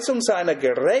Erweisung seiner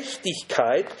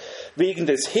Gerechtigkeit wegen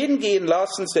des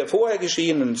Hingehenlassens der vorher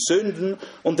geschehenen Sünden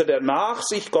unter der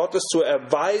Nachsicht Gottes zur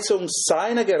Erweisung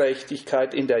seiner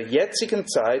Gerechtigkeit in der jetzigen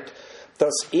Zeit,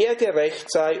 dass er gerecht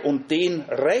sei und den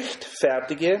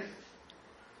rechtfertige,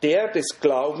 der des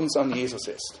Glaubens an Jesus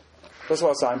ist. Das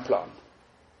war sein Plan.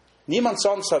 Niemand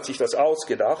sonst hat sich das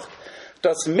ausgedacht.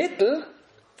 Das Mittel,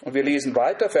 und wir lesen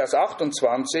weiter, Vers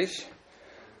 28,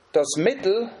 das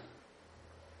Mittel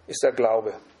ist der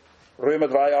Glaube. Römer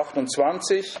 3,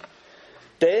 28.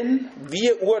 Denn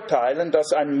wir urteilen,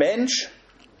 dass ein Mensch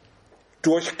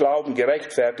durch Glauben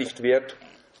gerechtfertigt wird,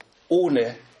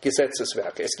 ohne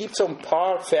Gesetzeswerke. Es gibt so ein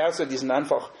paar Verse, die sind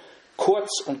einfach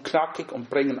kurz und knackig und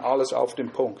bringen alles auf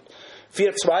den Punkt.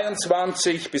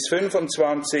 4,22 bis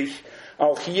 25,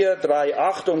 auch hier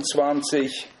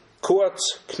 3,28,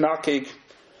 kurz, knackig,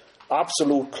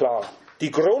 absolut klar. Die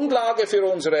Grundlage für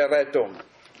unsere Errettung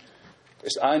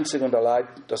ist einzig und allein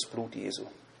das Blut Jesu.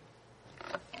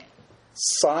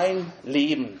 sein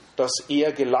Leben, das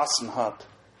er gelassen hat,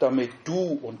 damit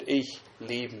du und ich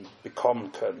Leben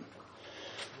bekommen können.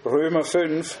 Römer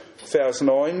 5, Vers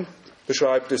 9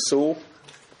 beschreibt es so: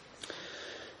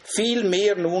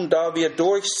 Vielmehr nun, da wir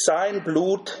durch sein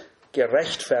Blut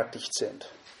gerechtfertigt sind,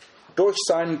 durch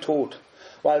seinen Tod,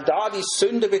 weil da die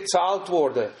Sünde bezahlt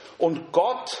wurde und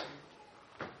Gott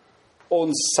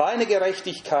uns seine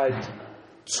Gerechtigkeit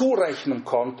zurechnen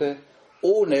konnte,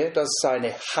 ohne dass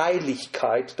seine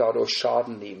Heiligkeit dadurch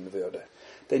Schaden nehmen würde.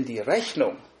 Denn die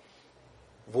Rechnung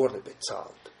wurde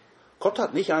bezahlt. Gott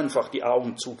hat nicht einfach die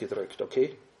Augen zugedrückt,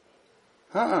 okay?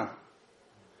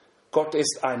 Gott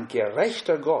ist ein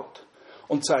gerechter Gott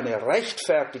und seine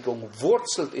Rechtfertigung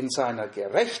wurzelt in seiner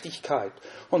Gerechtigkeit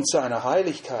und seiner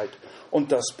Heiligkeit.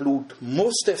 Und das Blut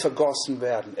musste vergossen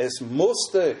werden. Es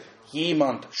musste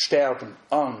jemand sterben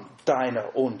an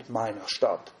deiner und meiner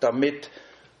Stadt, damit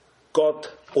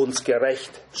Gott uns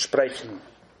gerecht sprechen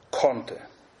konnte.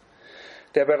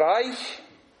 Der Bereich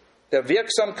der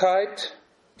Wirksamkeit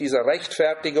dieser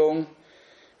Rechtfertigung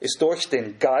ist durch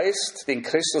den Geist, den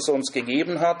Christus uns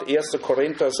gegeben hat. 1.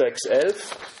 Korinther 6,11.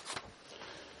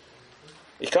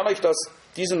 Ich kann euch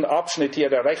diesen Abschnitt hier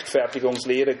der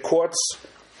Rechtfertigungslehre kurz,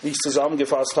 wie ich es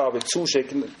zusammengefasst habe,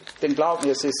 zuschicken. Denn glaubt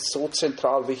mir, es ist so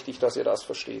zentral wichtig, dass ihr das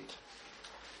versteht.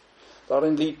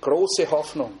 Darin liegt große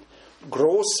Hoffnung,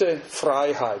 große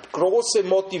Freiheit, große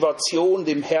Motivation,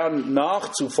 dem Herrn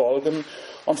nachzufolgen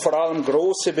und vor allem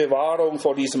große Bewahrung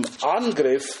vor diesem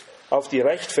Angriff auf die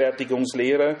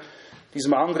Rechtfertigungslehre,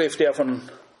 diesem Angriff, der von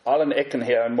allen Ecken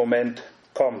her im Moment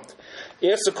kommt.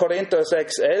 1. Korinther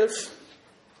 6,11.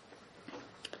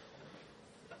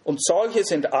 Und solche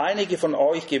sind einige von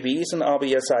euch gewesen, aber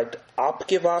ihr seid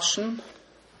abgewaschen,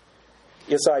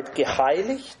 ihr seid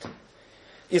geheiligt,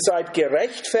 ihr seid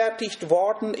gerechtfertigt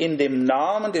worden in dem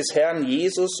Namen des Herrn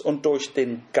Jesus und durch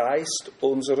den Geist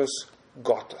unseres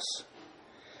Gottes.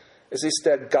 Es ist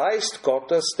der Geist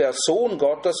Gottes, der Sohn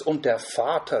Gottes und der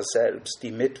Vater selbst,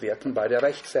 die mitwirken bei der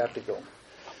Rechtfertigung.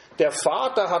 Der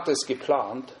Vater hat es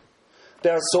geplant,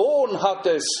 der Sohn hat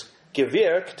es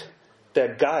gewirkt,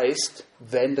 der Geist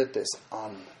wendet es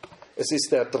an. Es ist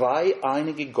der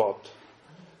dreieinige Gott,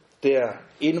 der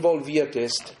involviert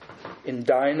ist in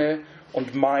deine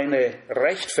und meine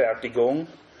Rechtfertigung.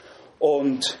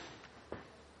 Und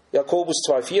Jakobus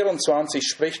 2,24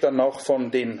 spricht dann noch von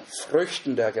den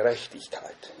Früchten der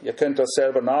Gerechtigkeit. Ihr könnt das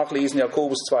selber nachlesen,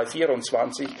 Jakobus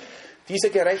 2,24.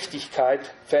 Diese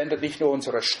Gerechtigkeit verändert nicht nur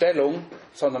unsere Stellung,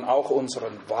 sondern auch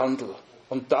unseren Wandel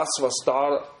und das, was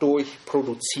dadurch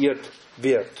produziert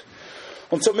wird.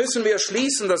 Und so müssen wir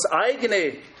schließen, dass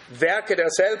eigene Werke der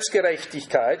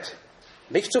Selbstgerechtigkeit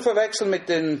nicht zu verwechseln mit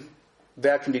den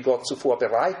Werken, die Gott zuvor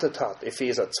bereitet hat,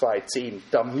 Epheser 2,10,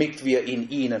 damit wir in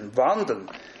ihnen wandeln.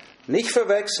 Nicht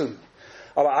verwechseln.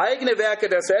 Aber eigene Werke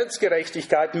der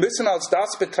Selbstgerechtigkeit müssen als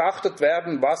das betrachtet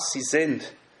werden, was sie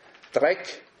sind.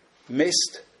 Dreck,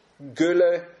 Mist,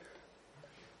 Gülle,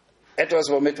 etwas,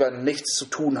 womit wir nichts zu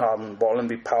tun haben wollen,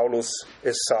 wie Paulus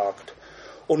es sagt.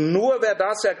 Und nur wer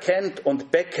das erkennt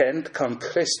und bekennt, kann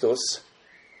Christus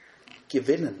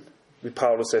gewinnen, wie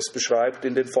Paulus es beschreibt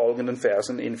in den folgenden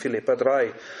Versen in Philipper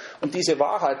 3. Und diese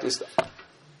Wahrheit ist,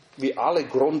 wie alle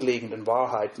grundlegenden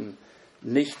Wahrheiten,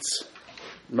 nichts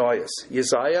Neues.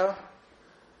 Jesaja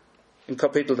in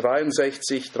Kapitel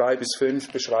 63,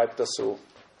 3-5 beschreibt das so.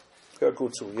 Hört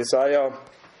gut zu. Jesaja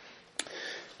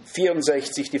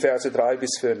 64, die Verse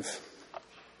 3-5.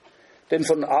 Denn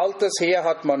von alters her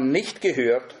hat man nicht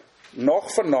gehört, noch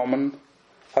vernommen,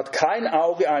 hat kein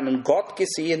Auge einen Gott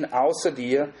gesehen außer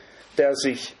dir, der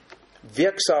sich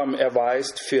wirksam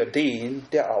erweist für den,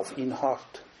 der auf ihn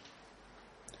harrt.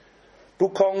 Du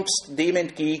kommst dem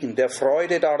entgegen, der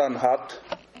Freude daran hat,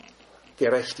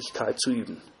 Gerechtigkeit zu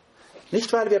üben.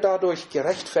 Nicht, weil wir dadurch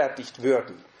gerechtfertigt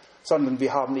würden, sondern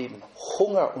wir haben eben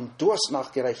Hunger und Durst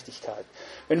nach Gerechtigkeit.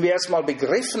 Wenn wir erstmal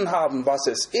begriffen haben, was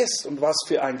es ist und was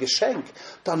für ein Geschenk,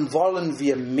 dann wollen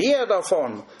wir mehr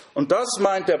davon. Und das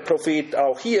meint der Prophet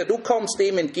auch hier. Du kommst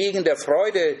dem entgegen, der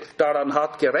Freude daran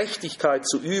hat, Gerechtigkeit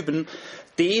zu üben,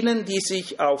 denen, die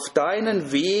sich auf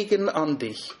deinen Wegen an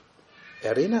dich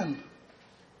erinnern.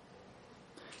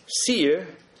 Siehe,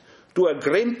 du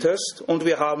ergrimmtest und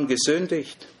wir haben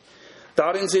gesündigt.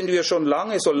 Darin sind wir schon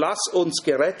lange, so lass uns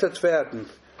gerettet werden.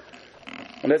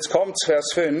 Und jetzt kommt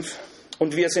Vers 5.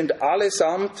 Und wir sind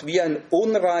allesamt wie ein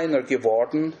Unreiner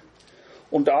geworden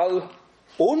und all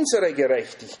unsere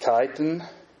Gerechtigkeiten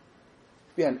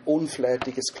wie ein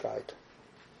unflätiges Kleid.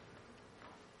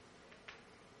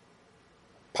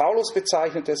 Paulus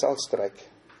bezeichnet es als Dreck.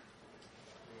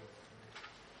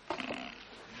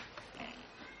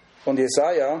 Und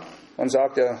Jesaja, Man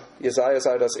sagt ja, Jesaja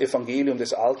sei das Evangelium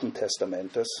des Alten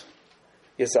Testamentes.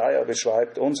 Jesaja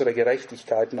beschreibt unsere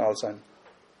Gerechtigkeiten als ein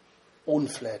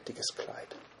unflätiges Kleid.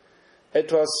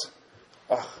 Etwas,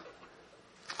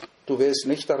 du willst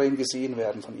nicht darin gesehen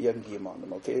werden von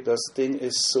irgendjemandem, okay? Das Ding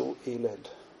ist so elend.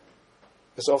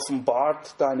 Es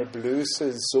offenbart deine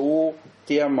Blöße so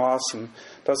dermaßen.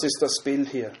 Das ist das Bild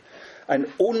hier. Ein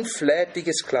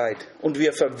unflätiges Kleid. Und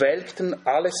wir verwelkten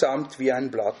allesamt wie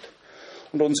ein Blatt.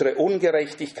 Und unsere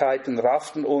Ungerechtigkeiten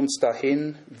rafften uns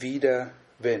dahin wie der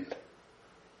Wind.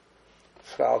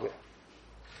 Frage.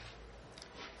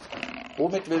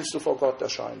 Womit willst du vor Gott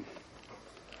erscheinen?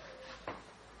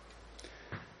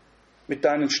 Mit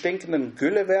deinen stinkenden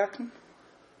Güllewerken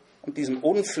und diesem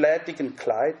unflätigen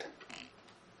Kleid?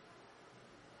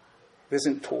 Wir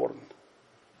sind Toren.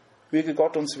 Möge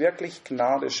Gott uns wirklich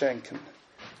Gnade schenken,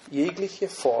 jegliche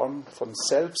Form von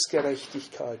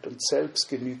Selbstgerechtigkeit und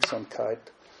Selbstgenügsamkeit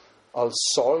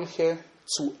als solche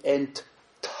zu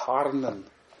enttarnen,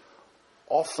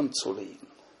 offen zu legen,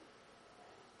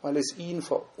 weil es ihn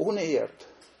verunehrt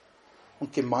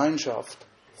und Gemeinschaft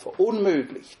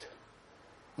verunmöglicht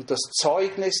und das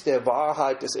Zeugnis der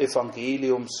Wahrheit des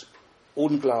Evangeliums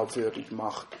unglaubwürdig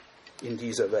macht in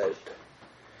dieser Welt.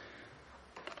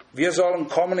 Wir sollen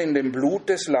kommen in dem Blut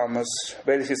des Lammes,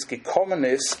 welches gekommen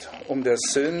ist, um die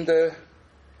Sünde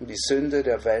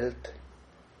der Welt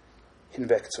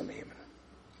hinwegzunehmen.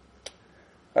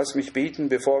 Lasst mich beten,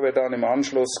 bevor wir dann im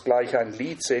Anschluss gleich ein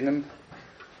Lied singen.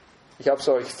 Ich habe es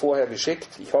euch vorher geschickt.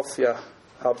 Ich hoffe, ihr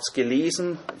habt es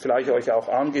gelesen, vielleicht euch auch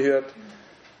angehört.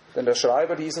 Denn der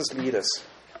Schreiber dieses Liedes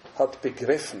hat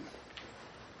begriffen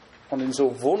und in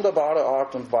so wunderbarer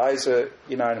Art und Weise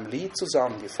in einem Lied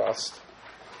zusammengefasst,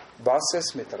 was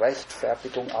es mit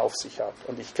Rechtfertigung auf sich hat.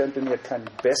 Und ich könnte mir kein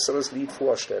besseres Lied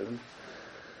vorstellen.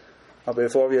 Aber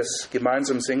bevor wir es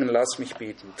gemeinsam singen, lasst mich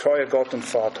beten. Treuer Gott und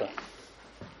Vater,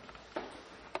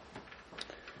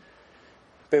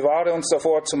 bewahre uns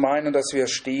davor zu meinen, dass wir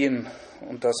stehen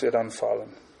und dass wir dann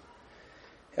fallen.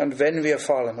 Und wenn wir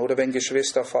fallen oder wenn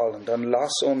Geschwister fallen, dann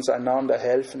lass uns einander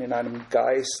helfen in einem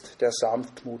Geist der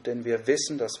Sanftmut, denn wir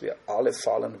wissen, dass wir alle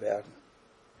fallen werden.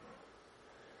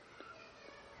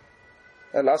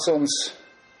 Lass uns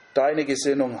deine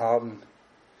Gesinnung haben.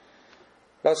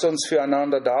 Lass uns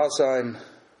füreinander da sein.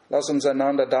 Lass uns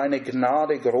einander deine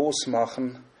Gnade groß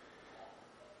machen.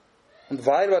 Und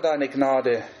weil wir deine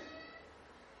Gnade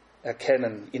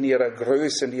erkennen, in ihrer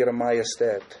Größe, in ihrer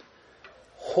Majestät,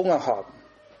 Hunger haben,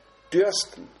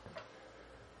 dürsten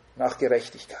nach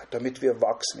Gerechtigkeit, damit wir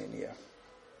wachsen in ihr.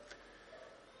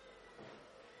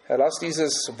 Herr, lass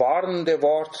dieses warnende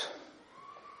Wort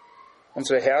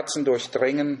unsere Herzen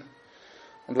durchdringen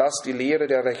und lass die Lehre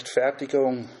der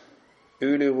Rechtfertigung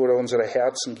Öl über unsere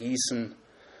Herzen gießen,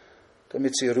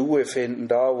 damit sie Ruhe finden,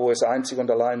 da wo es einzig und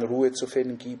allein Ruhe zu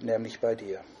finden gibt, nämlich bei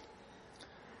dir.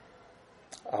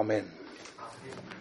 Amen.